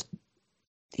is just.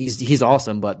 He's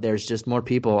awesome, but there's just more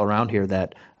people around here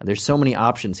that there's so many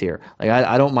options here. Like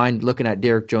I don't mind looking at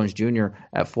Derrick Jones Jr.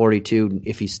 at 42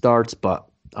 if he starts, but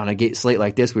on a slate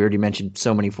like this, we already mentioned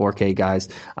so many 4K guys.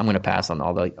 I'm going to pass on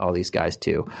all these guys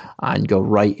too, and go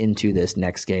right into this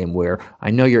next game where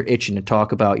I know you're itching to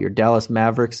talk about your Dallas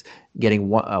Mavericks getting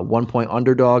 1 point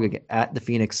underdog at the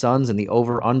Phoenix Suns, and the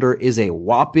over-under is a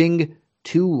whopping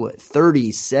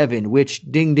 237, which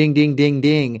ding, ding, ding, ding,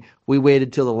 ding. We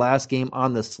waited till the last game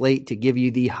on the slate to give you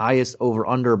the highest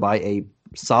over-under by a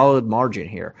solid margin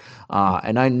here.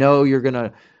 And I know you're going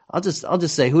to, I'll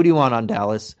just say, who do you want on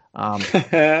Dallas?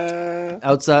 Outside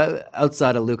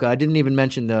of Luka, I didn't even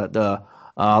mention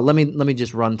let me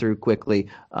just run through quickly.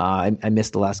 I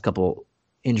missed the last couple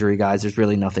injury guys. There's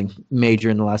really nothing major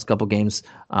in the last couple games.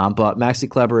 But Maxi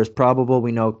Kleber is probable.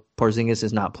 We know Porzingis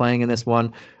is not playing in this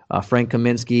one. Frank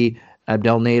Kaminsky,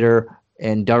 Abdel Nader,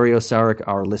 and Dario Saric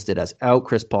are listed as out.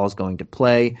 Chris Paul is going to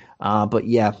play. But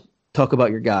yeah, talk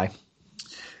about your guy.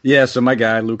 Yeah, so my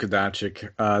guy, Luka Doncic,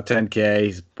 10K.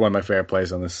 He's one of my favorite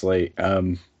plays on the slate.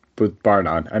 With bar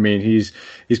none. I mean, he's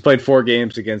played 4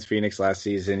 games against Phoenix last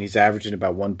season. He's averaging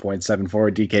about 1.74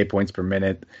 DK points per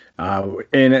minute,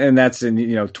 and that's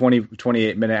in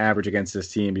 28 minute average against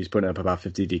this team. He's putting up about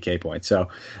 50 DK points. So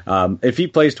if he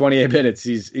plays 28 minutes,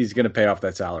 he's going to pay off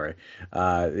that salary.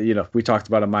 We talked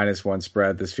about a -1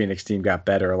 spread. This Phoenix team got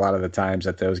better a lot of the times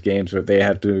at those games where they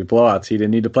had to do blowouts. He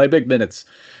didn't need to play big minutes.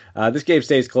 This game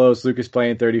stays close. Luka's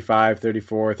playing 35,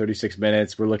 34, 36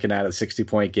 minutes. We're looking at a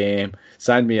 60-point game.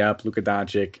 Sign me up, Luka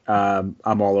Doncic.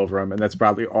 I'm all over him, and that's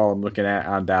probably all I'm looking at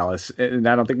on Dallas. And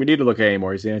I don't think we need to look at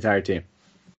anymore. He's the entire team.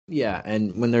 Yeah,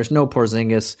 and when there's no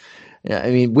Porzingis,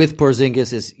 I mean, with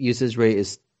Porzingis, his usage rate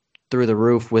is through the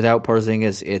roof. Without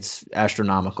Porzingis, it's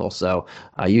astronomical. So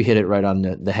you hit it right on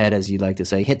the head, as you like to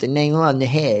say. Hit the nail on the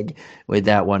head with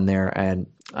that one there. And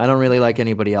I don't really like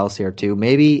anybody else here, too.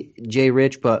 Maybe Jay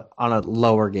Rich, but on a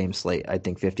lower game slate. I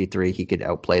think 53, he could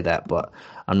outplay that, but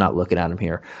I'm not looking at him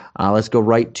here. Let's go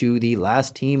right to the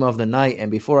last team of the night.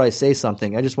 And before I say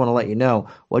something, I just want to let you know,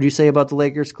 what did you say about the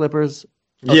Lakers Clippers?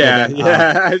 Okay,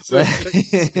 let's go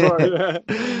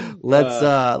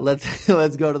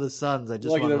to the Suns. I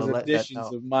just want to let that know.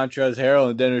 Of Montrezl Harrell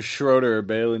and Dennis Schroeder are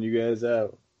bailing you guys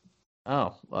out.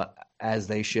 Oh, well, as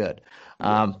they should.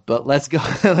 But let's go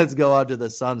on to the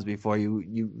Suns before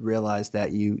you realize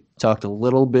that you talked a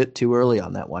little bit too early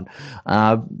on that one.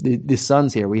 The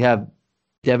Suns here, we have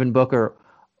Devin Booker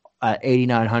at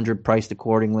 8,900 priced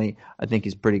accordingly. I think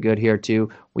he's pretty good here too.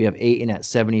 We have Ayton at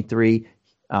 73.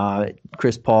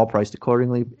 Chris Paul priced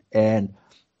accordingly, and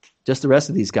just the rest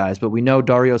of these guys. But we know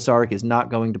Dario Saric is not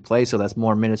going to play, so that's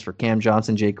more minutes for Cam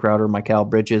Johnson, Jay Crowder, Mikal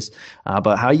Bridges.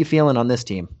 But how are you feeling on this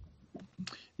team?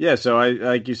 Yeah, so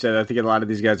like you said, I think a lot of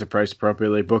these guys are priced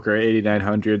appropriately. Booker,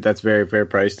 8,900, that's very fair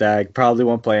price tag. Probably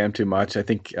won't play him too much. I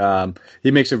think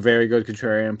he makes a very good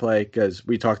contrarian play because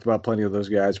we talked about plenty of those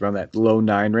guys around that low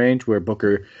 9 range where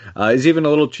Booker is even a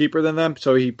little cheaper than them.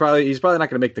 So he's probably not going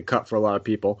to make the cut for a lot of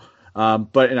people.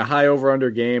 But in a high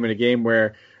over-under game, in a game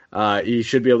where he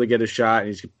should be able to get a shot,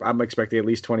 and I'm expecting at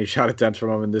least 20 shot attempts from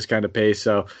him in this kind of pace.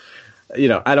 So,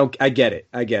 I get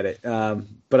it.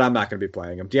 But I'm not going to be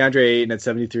playing him. DeAndre Ayton at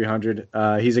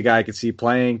 7,300. He's a guy I could see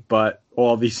playing, but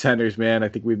all these centers, man, I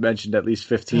think we've mentioned at least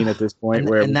 15 at this point.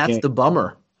 And that's the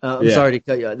bummer. I'm sorry to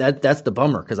cut you. That's the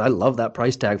bummer because I love that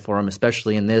price tag for him,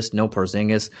 especially in this. No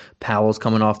Porzingis. Powell's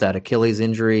coming off that Achilles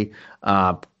injury.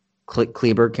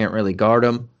 Kleber can't really guard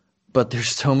him. But there's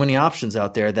so many options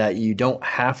out there that you don't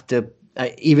have to.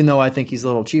 Even though I think he's a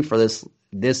little cheap for this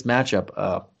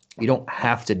matchup, you don't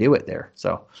have to do it there.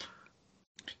 So.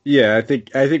 Yeah, I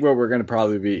think what we're going to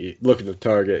probably be looking to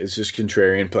target is just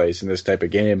contrarian plays in this type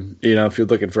of game. If you're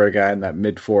looking for a guy in that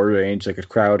mid-4 range, like a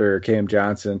Crowder or Cam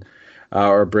Johnson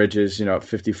or Bridges, at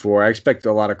 54, I expect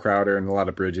a lot of Crowder and a lot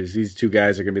of Bridges. These two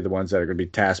guys are going to be the ones that are going to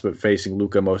be tasked with facing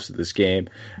Luka most of this game,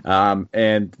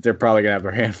 and they're probably going to have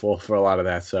their handful for a lot of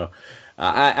that. So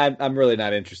I'm really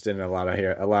not interested in a lot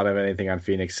of anything on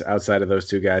Phoenix outside of those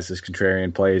two guys as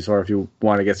contrarian plays, or if you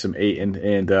want to get some Ayton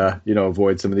and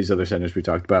avoid some of these other centers we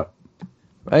talked about.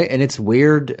 Right, and it's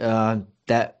weird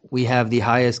that we have the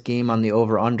highest game on the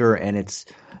over/under, and it's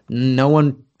no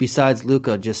one besides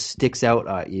Luka just sticks out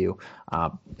at you,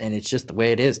 and it's just the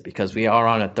way it is because we are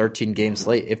on a 13-game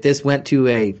slate. If this went to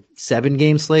a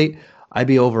 7-game slate, I'd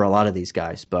be over a lot of these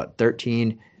guys, but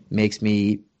 13 makes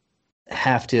me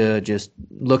have to just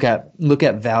look at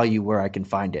value where I can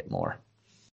find it more.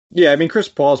 Yeah, I mean, Chris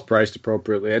Paul's priced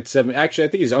appropriately at 7. Actually, I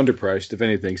think he's underpriced, if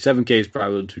anything. 7K is probably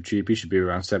a little too cheap. He should be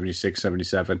around 76,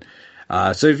 77.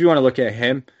 So if you want to look at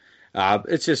him,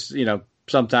 it's just,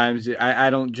 sometimes I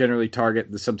don't generally target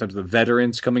sometimes the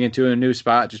veterans coming into a new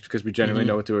spot just because we generally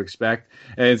know what to expect.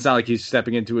 And it's not like he's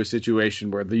stepping into a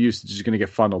situation where the usage is going to get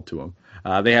funneled to him.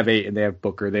 They have 8 and they have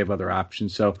Booker. They have other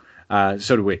options. So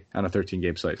so do we on a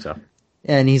 13-game slate. So.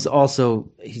 And he's an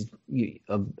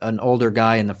older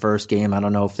guy in the first game. I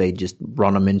don't know if they just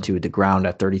run him into the ground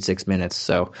at 36 minutes.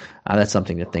 So that's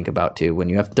something to think about too. When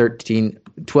you have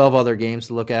 12 other games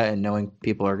to look at and knowing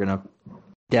people are going to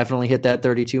definitely hit that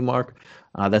 32 mark,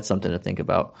 that's something to think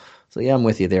about. So yeah, I'm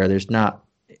with you there. There's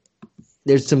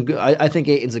some good, I think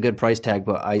Ayton's a good price tag,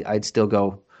 but I'd still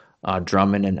go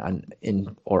Drummond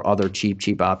and or other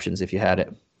cheap options if you had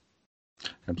it.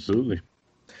 Absolutely.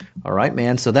 All right,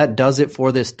 man. So that does it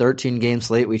for this 13-game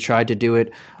slate. We tried to do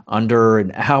it under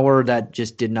an hour. That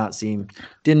just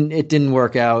didn't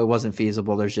work out. It wasn't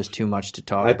feasible. There's just too much to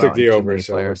talk about. I took the over,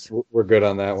 so we're good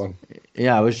on that one.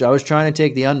 Yeah, I was trying to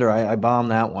take the under. I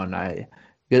bombed that one. I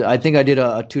think I did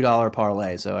a $2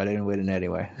 parlay, so I didn't win it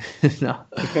anyway. No.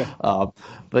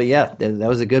 But yeah, that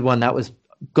was a good one.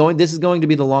 This is going to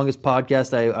be the longest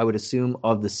podcast I would assume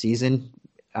of the season.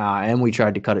 And we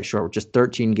tried to cut it short with just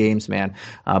 13 games, man.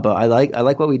 But I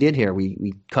like what we did here.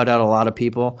 We cut out a lot of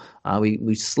people. We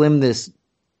slimmed this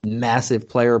massive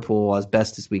player pool as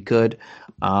best as we could.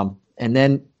 And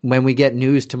then when we get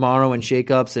news tomorrow and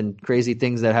shakeups and crazy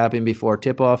things that happen before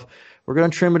tip-off, we're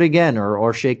going to trim it again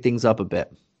or shake things up a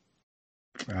bit.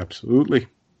 Absolutely.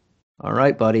 All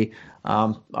right, buddy.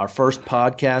 Our first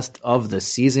podcast of the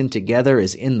season together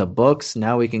is in the books.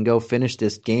 Now we can go finish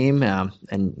this game,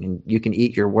 and you can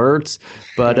eat your words.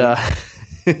 But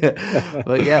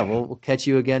but yeah, we'll catch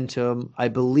you again I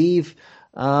believe.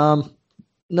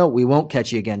 No, we won't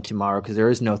catch you again tomorrow because there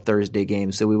is no Thursday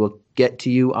game. So we will get to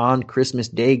you on Christmas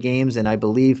Day games, and I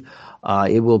believe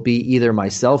it will be either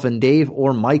myself and Dave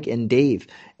or Mike and Dave,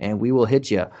 and we will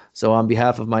hit you. So on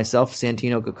behalf of myself,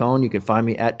 Santino Cacone, you can find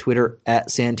me at Twitter at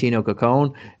Santino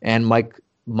Cacone, and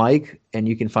Mike, and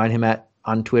you can find him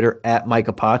on Twitter at Mike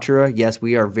Apatra. Yes,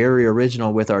 we are very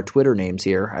original with our Twitter names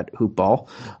here at Hoopball.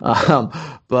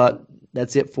 But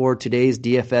that's it for today's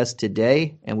DFS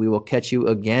Today, and we will catch you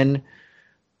again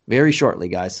very shortly,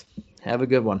 guys. Have a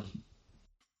good one.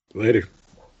 Later.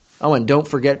 Oh, and don't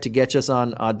forget to get us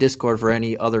on Discord for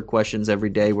any other questions every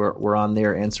day. We're on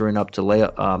there answering up to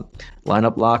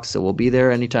lineup locks, so we'll be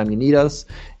there anytime you need us.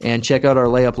 And check out our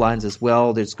layup lines as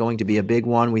well. There's going to be a big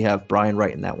one. We have Brian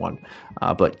Wright in that one.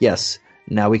 But yes,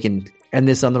 now we can end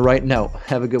this on the right note.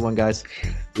 Have a good one, guys.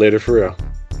 Later for real.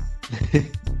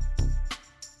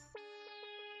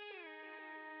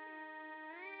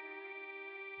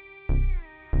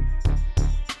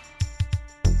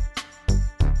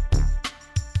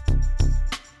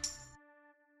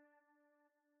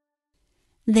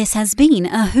 This has been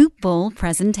a Hoop Ball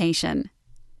presentation.